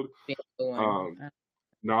spelled.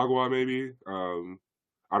 Nagua, maybe.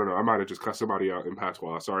 I don't know. I might have just cussed somebody out in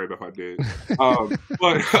patois. Sorry if I did.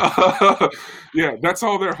 But yeah, that's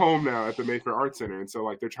all their home now at the Mayfair Art Center. And so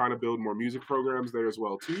like they're trying to build more music programs there as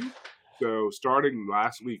well too. So starting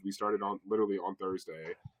last week, we started literally on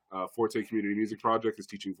Thursday. Forte Community Music Project is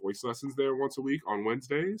teaching voice lessons there once a week on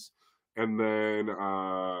Wednesdays. And then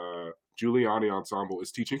Giuliani Ensemble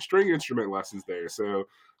is teaching string instrument lessons there. So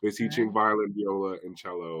they're teaching violin, viola, and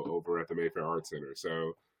cello over at the Mayfair Art Center.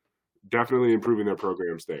 So definitely improving their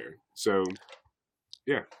programs there. So,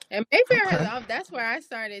 yeah. And Mayfair that's where I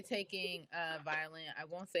started taking violin. I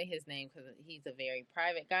won't say his name because he's a very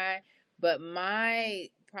private guy. But my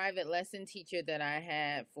private lesson teacher that I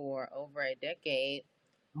had for over a decade,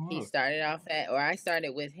 he started off I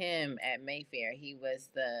started with him at Mayfair. He was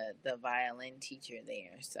the violin teacher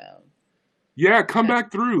there. So, yeah, come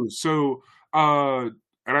back through. So, and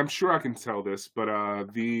I'm sure I can tell this, but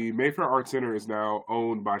the Mayfair Art Center is now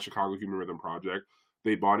owned by Chicago Human Rhythm Project.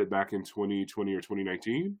 They bought it back in 2020 or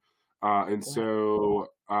 2019. And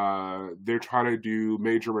so they're trying to do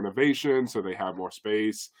major renovations so they have more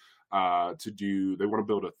space they want to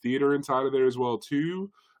build a theater inside of there as well too,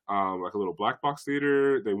 like a little black box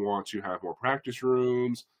theater. They want to have more practice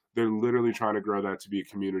rooms. They're literally trying to grow that to be a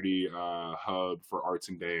community hub for arts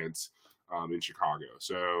and dance in Chicago.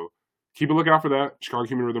 So keep a lookout for that. Chicago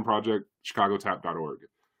Human Rhythm Project, chicagotap.org.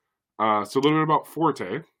 So a little bit about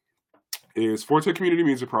Forte. Is Forte Community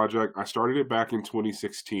Music Project. I started it back in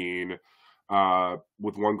 2016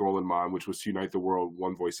 with one goal in mind, which was to unite the world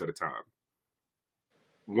one voice at a time.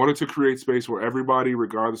 Wanted to create space where everybody,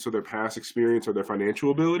 regardless of their past experience or their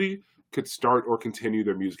financial ability, could start or continue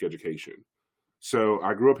their music education. So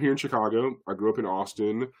I grew up here in Chicago. I grew up in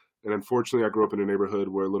Austin. And unfortunately, I grew up in a neighborhood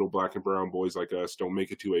where little black and brown boys like us don't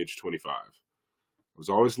make it to age 25. I was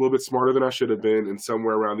always a little bit smarter than I should have been. And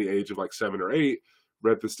somewhere around the age of like 7 or 8,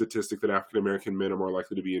 read the statistic that African-American men are more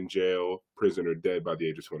likely to be in jail, prison, or dead by the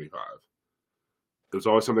age of 25. It was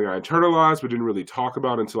always something I internalized, but didn't really talk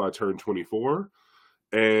about until I turned 24.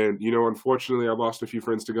 And, unfortunately, I lost a few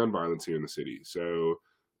friends to gun violence here in the city. So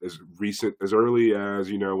as early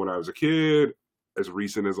as, when I was a kid, as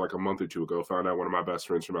recent as like a month or two ago, found out one of my best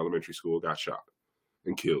friends from elementary school got shot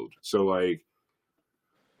and killed. So like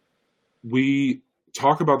we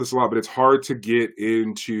talk about this a lot, but it's hard to get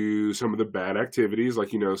into some of the bad activities,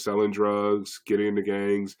 like, selling drugs, getting into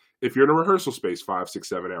gangs. If you're in a rehearsal space 5, 6,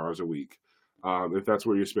 7 hours a week, if that's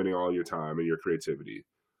where you're spending all your time and your creativity.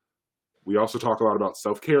 We also talk a lot about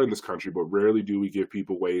self-care in this country, but rarely do we give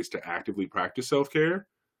people ways to actively practice self-care.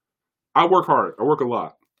 I work hard. I work a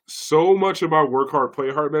lot. So much of my work hard,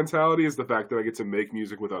 play hard mentality is the fact that I get to make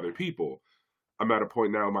music with other people. I'm at a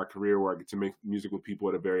point now in my career where I get to make music with people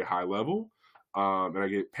at a very high level, and I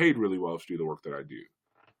get paid really well to do the work that I do.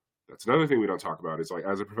 That's another thing we don't talk about is like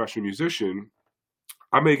as a professional musician,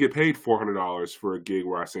 I may get paid $400 for a gig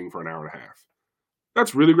where I sing for an hour and a half.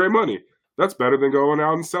 That's really great money. That's better than going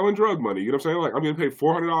out and selling drug money. You know what I'm saying? Like I'm getting paid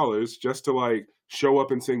 $400 just to like show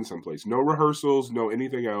up and sing someplace. No rehearsals, no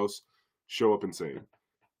anything else. Show up and sing.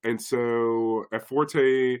 And so at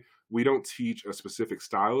Forte, we don't teach a specific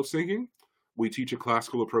style of singing. We teach a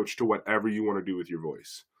classical approach to whatever you want to do with your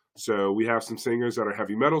voice. So we have some singers that are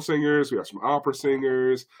heavy metal singers. We have some opera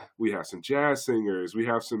singers. We have some jazz singers. We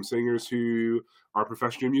have some singers who are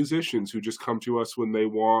professional musicians who just come to us when they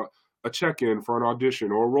want a check-in for an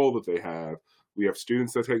audition or a role that they have. We have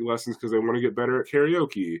students that take lessons because they want to get better at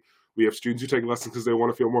karaoke. We have students who take lessons because they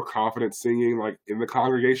want to feel more confident singing like in the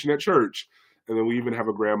congregation at church. And then we even have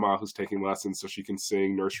a grandma who's taking lessons so she can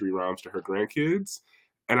sing nursery rhymes to her grandkids.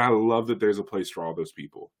 And I love that there's a place for all those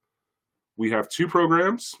people. We have 2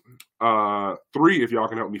 programs, 3 if y'all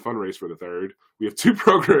can help me fundraise for the third. We have 2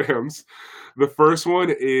 programs. The first one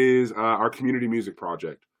is our community music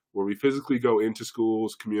project, where we physically go into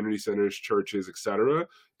schools, community centers, churches, etc.,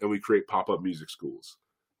 and we create pop-up music schools.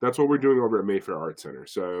 That's what we're doing over at Mayfair Arts Center.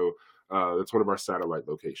 So that's one of our satellite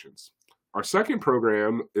locations. Our second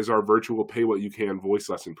program is our virtual Pay What You Can voice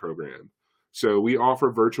lesson program. So we offer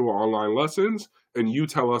virtual online lessons, and you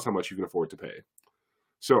tell us how much you can afford to pay.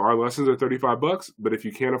 So our lessons are $35, but if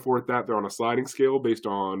you can't afford that, they're on a sliding scale based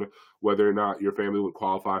on whether or not your family would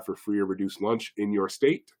qualify for free or reduced lunch in your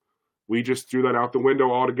state. We just threw that out the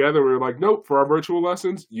window altogether. We were like, nope, for our virtual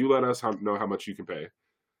lessons, you let us know how much you can pay.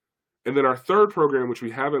 And then our third program, which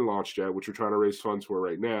we haven't launched yet, which we're trying to raise funds for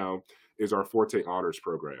right now, is our Forte Honors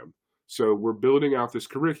Program. So we're building out this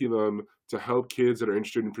curriculum to help kids that are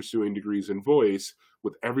interested in pursuing degrees in voice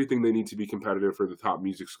with everything they need to be competitive for the top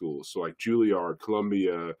music schools. So like Juilliard,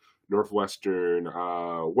 Columbia, Northwestern,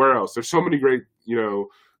 where else? There's so many great,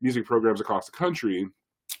 music programs across the country,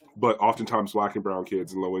 but oftentimes Black and brown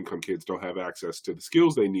kids and low-income kids don't have access to the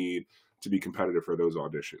skills they need to be competitive for those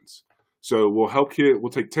auditions. So we'll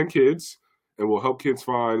take 10 kids and we'll help kids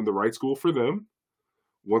find the right school for them.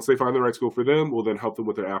 Once they find the right school for them, we'll then help them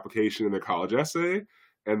with their application and their college essay.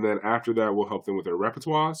 And then after that, we'll help them with their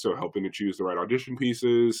repertoire, so helping to choose the right audition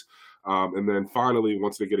pieces. And then finally,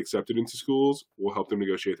 once they get accepted into schools, we'll help them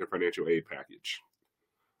negotiate their financial aid package.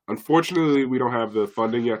 Unfortunately, we don't have the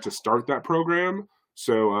funding yet to start that program.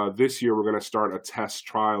 So this year, we're going to start a test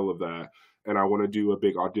trial of that. And I want to do a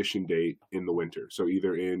big audition date in the winter. So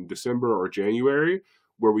either in December or January,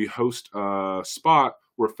 where we host a spot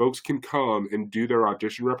where folks can come and do their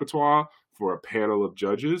audition repertoire for a panel of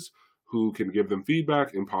judges who can give them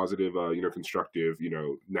feedback and positive, constructive,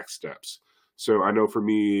 next steps. So I know for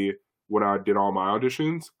me, when I did all my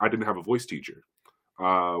auditions, I didn't have a voice teacher.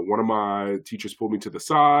 One of my teachers pulled me to the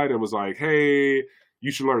side and was like, hey,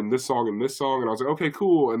 you should learn this song and this song. And I was like, okay,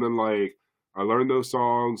 cool. And then I learned those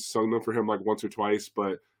songs, sung them for him once or twice.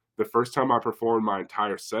 But the first time I performed my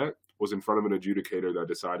entire set was in front of an adjudicator that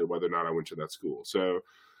decided whether or not I went to that school. So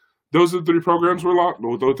those are the 3 programs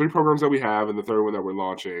those 3 programs that we have, and the third one that we're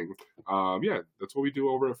launching. That's what we do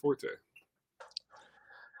over at Forte.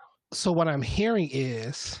 So what I'm hearing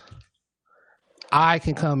is I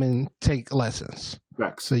can come and take lessons.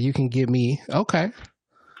 Next. So you can give me, okay.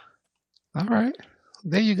 All right.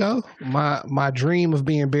 There you go. My dream of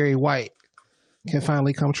being Barry White can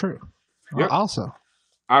finally come true. Yep. Also.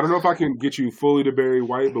 I don't know if I can get you fully to Barry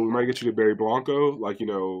White, but we might get you to Barry Blanco,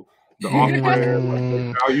 the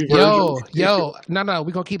off-brand, value version. Yo, no,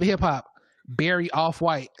 we're gonna keep it hip hop. Barry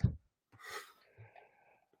Off-White.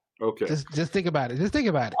 Okay. Just think about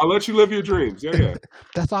it. I'll let you live your dreams. Yeah.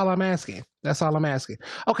 That's all I'm asking.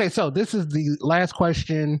 Okay, so this is the last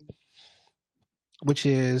question, which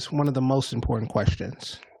is one of the most important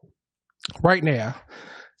questions. Right now,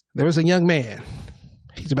 there is a young man.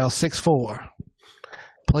 He's about 6'4",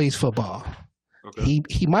 plays football. Okay.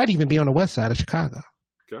 He might even be on the west side of Chicago.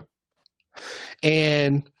 Okay.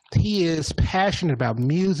 And he is passionate about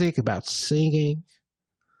music, about singing,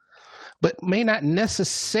 but may not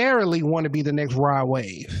necessarily want to be the next Rod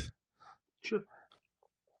Wave. Sure.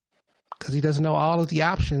 Because he doesn't know all of the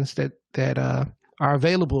options that are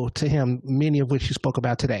available to him, many of which you spoke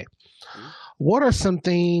about today. Mm-hmm. What are some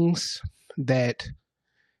things that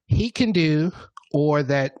he can do, or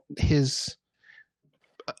that his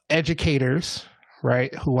educators,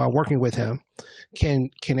 right, who are working with him, can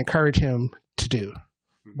encourage him to do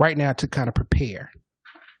right now to kind of prepare?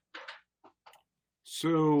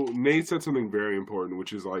 So Nate said something very important,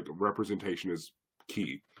 which is representation is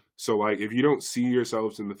key. So if you don't see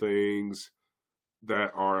yourselves in the things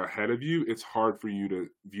that are ahead of you, it's hard for you to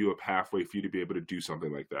view a pathway for you to be able to do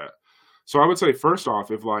something like that. So I would say, first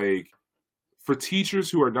off, if for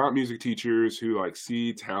teachers who are not music teachers who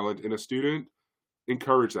see talent in a student,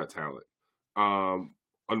 encourage that talent.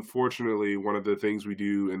 Unfortunately, one of the things we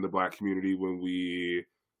do in the Black community when we,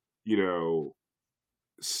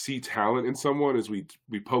 see talent in someone is we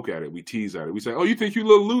poke at it, we tease at it. We say, "Oh, you think you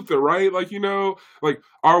little Luther, right?" Like, like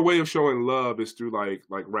our way of showing love is through like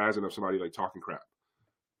razzing up somebody, like talking crap.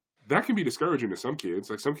 That can be discouraging to some kids.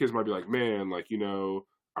 Like some kids might be like, "Man, like,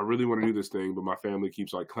 I really want to do this thing, but my family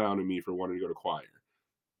keeps like clowning me for wanting to go to choir."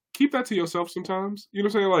 Keep that to yourself sometimes. You know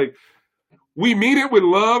what I'm saying? Like, we mean it with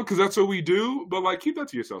love because that's what we do, but like keep that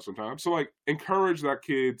to yourself sometimes. So like encourage that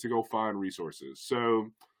kid to go find resources. So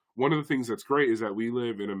one of the things that's great is that we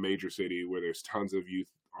live in a major city where there's tons of youth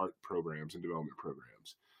art programs and development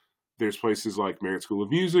programs. There's places like Merit School of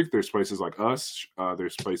Music. There's places like us.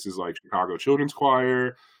 There's places like Chicago Children's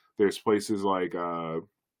Choir. There's places like, and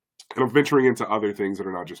I'm venturing into other things that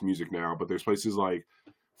are not just music now, but there's places like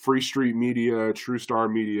Free Street Media, True Star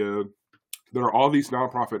Media. There are all these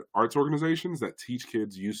nonprofit arts organizations that teach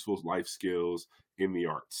kids useful life skills in the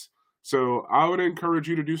arts. So I would encourage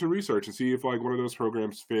you to do some research and see if like one of those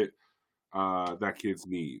programs fit that kid's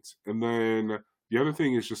needs. And then the other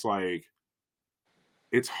thing is just like,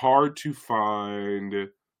 it's hard to find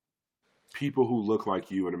people who look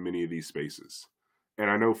like you in many of these spaces. And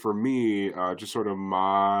I know for me, just sort of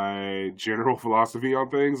my general philosophy on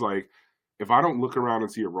things, like if I don't look around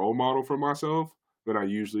and see a role model for myself, then I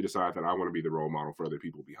usually decide that I want to be the role model for other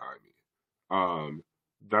people behind me.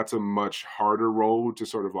 That's a much harder role to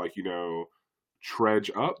sort of like,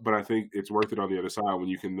 trudge up, but I think it's worth it on the other side when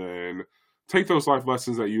you can then take those life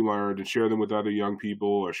lessons that you learned and share them with other young people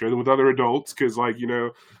or share them with other adults. Cause like,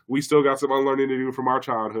 we still got some unlearning to do from our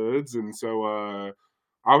childhoods. And so,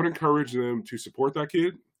 I would encourage them to support that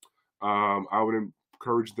kid. I would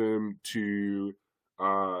encourage them to,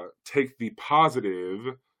 take the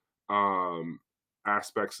positive,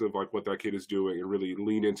 aspects of like what that kid is doing and really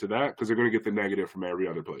lean into that because they're going to get the negative from every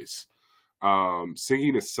other place.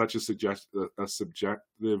 Singing is such a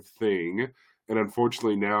subjective thing, and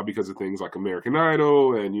unfortunately now because of things like American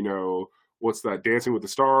Idol and what's that, Dancing with the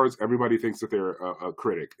Stars, everybody thinks that they're a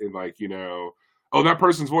critic and like oh, that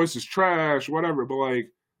person's voice is trash, whatever. But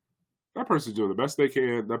like that person's doing the best they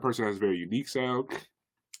can. That person has a very unique sound.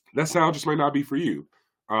 That sound just might not be for you.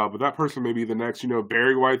 But that person may be the next,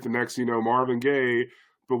 Barry White, the next, Marvin Gaye,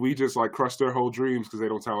 but we just like crush their whole dreams because they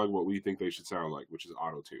don't sound like what we think they should sound like, which is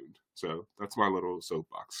auto-tuned. So that's my little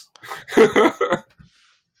soapbox.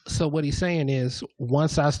 So what he's saying is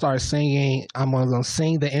once I start singing, I'm going to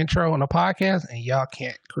sing the intro on the podcast and y'all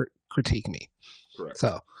can't critique me. Correct.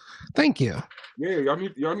 So thank you. Yeah,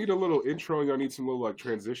 y'all need a little intro and y'all need some little like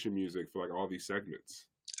transition music for like all these segments.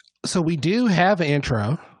 So we do have an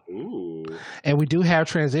intro. Ooh. And we do have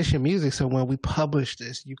transition music, so when we publish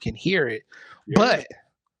this, you can hear it. Yeah. But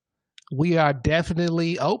we are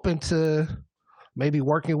definitely open to maybe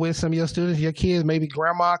working with some of your students, your kids. Maybe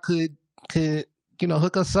grandma could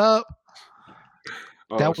hook us up.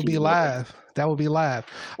 That would be live. That would be live.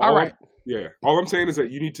 All right. Yeah. All I'm saying is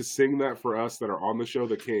that you need to sing that for us that are on the show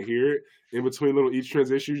that can't hear it. In between each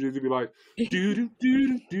transition, you need to be like, do do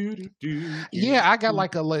do do do do. Yeah, I got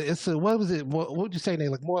like it's a, what was it? What would you say? They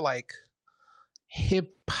look more like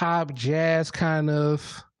hip hop, jazz kind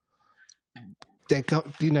of. That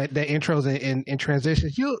that intros and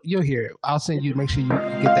transitions. You'll hear it. I'll send you. Make sure you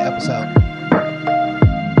get the episode.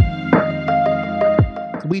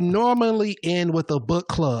 We normally end with a book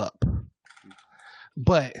club,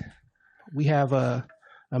 but we have a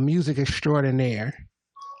music extraordinaire.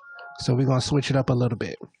 So we're going to switch it up a little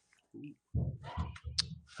bit.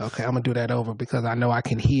 Okay, I'm going to do that over because I know I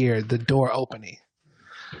can hear the door opening.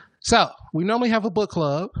 So we normally have a book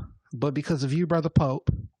club, but because of you, Brother Pope,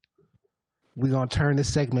 we're going to turn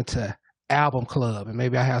this segment to album club. And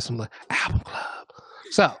maybe I have some album club.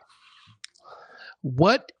 So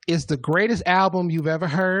what is the greatest album you've ever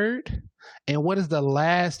heard? And what is the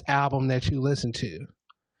last album that you listened to?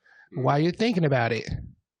 While you're thinking about it,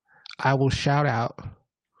 I will shout out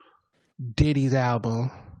Diddy's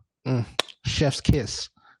album, Chef's Kiss.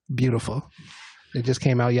 Beautiful. It just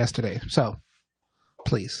came out yesterday. So,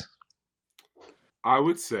 please. I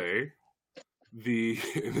would say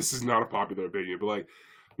this is not a popular opinion, but like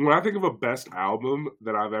when I think of a best album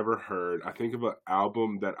that I've ever heard, I think of an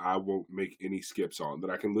album that I won't make any skips on,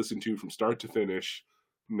 that I can listen to from start to finish,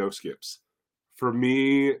 no skips. For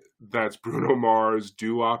me, that's Bruno Mars'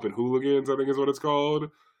 Doo-Wop and Hooligans, I think is what it's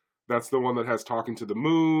called. That's the one that has Talking to the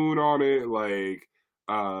Moon on it, like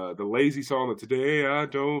the Lazy song that Today I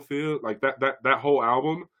Don't Feel, like that whole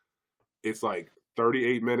album. It's like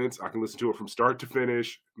 38 minutes. I can listen to it from start to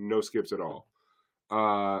finish, no skips at all.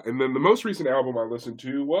 And then the most recent album I listened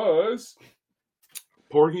to was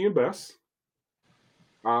Porgy and Bess.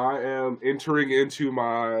 I am entering into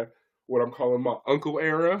what I'm calling my uncle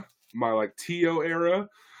era, my like Tio era.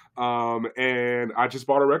 And I just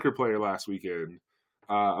bought a record player last weekend.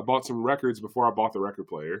 I bought some records before I bought the record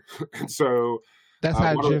player, and so that's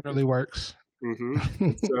how it generally works.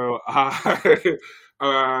 Mm-hmm. So I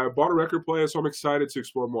bought a record player, so I'm excited to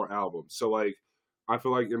explore more albums. So like, I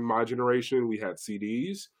feel like in my generation we had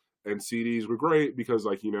CDs, and CDs were great because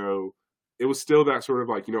like it was still that sort of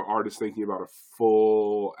like artists thinking about a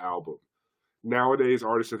full album. Nowadays,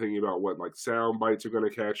 artists are thinking about what like sound bites are going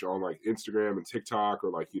to catch on like Instagram and TikTok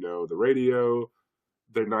or like the radio.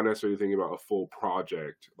 They're not necessarily thinking about a full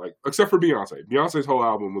project, like except for Beyonce. Beyonce's whole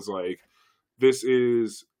album was like, this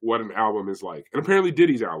is what an album is like. And apparently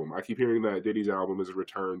Diddy's album, I keep hearing that Diddy's album is a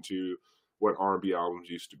return to what R&B albums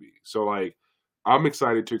used to be. So like, I'm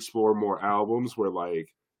excited to explore more albums where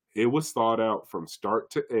like it was thought out from start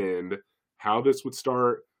to end, how this would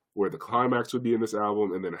start, where the climax would be in this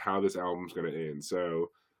album, and then how this album's going to end. So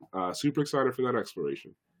super excited for that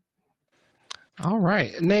exploration. All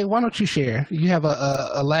right. Nate, why don't you share? You have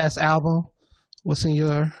a last album. What's in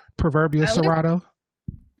your proverbial Serato?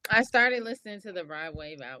 I started listening to the Ride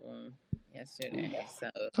Wave album yesterday. So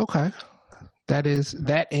okay, that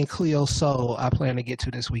and Cleo Soul I plan to get to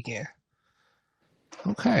this weekend.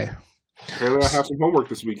 Okay. Apparently I have some homework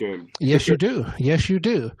this weekend. Yes, you do. Yes, you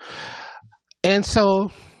do. And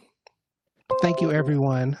so, thank you,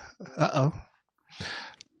 everyone.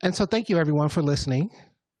 And so, thank you, everyone, for listening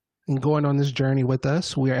and going on this journey with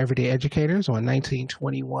us. We are Everyday Educators on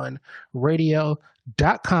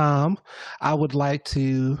 1921radio.com. I would like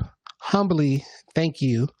to humbly thank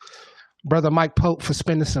you, Brother Mike Pope, for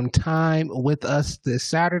spending some time with us this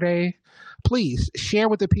Saturday. Please share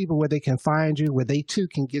with the people where they can find you, where they too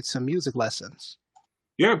can get some music lessons.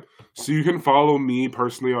 Yeah. So you can follow me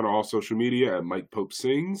personally on all social media at Mike Pope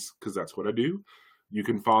Sings, because that's what I do. You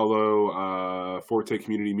can follow Forte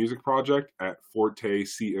Community Music Project at Forte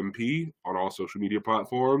CMP on all social media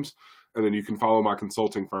platforms. And then you can follow my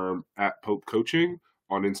consulting firm at Pope Coaching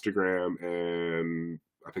on Instagram, and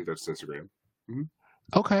I think that's Instagram. Mm-hmm.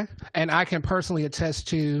 Okay. And I can personally attest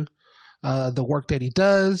to the work that he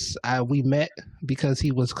does. We met because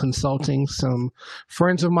he was consulting some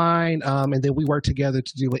friends of mine, and then we worked together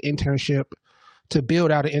to do an internship, to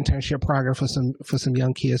build out an internship program for some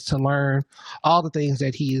young kids to learn all the things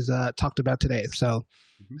that he's talked about today. So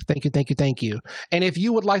thank you. And if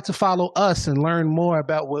you would like to follow us and learn more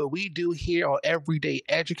about what we do here on Everyday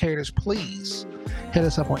Educators, please hit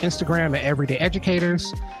us up on Instagram at Everyday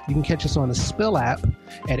Educators. You can catch us on the Spill app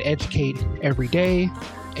at Educate Everyday.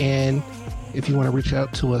 And if you want to reach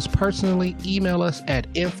out to us personally, email us at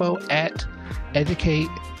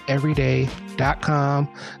info@educateeveryday.com.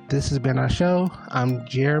 This has been our show. I'm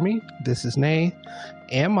Jeremy. This is Nay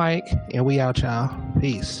and Mike, and we out, y'all.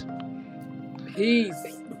 Peace. Peace.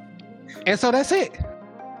 And so that's it.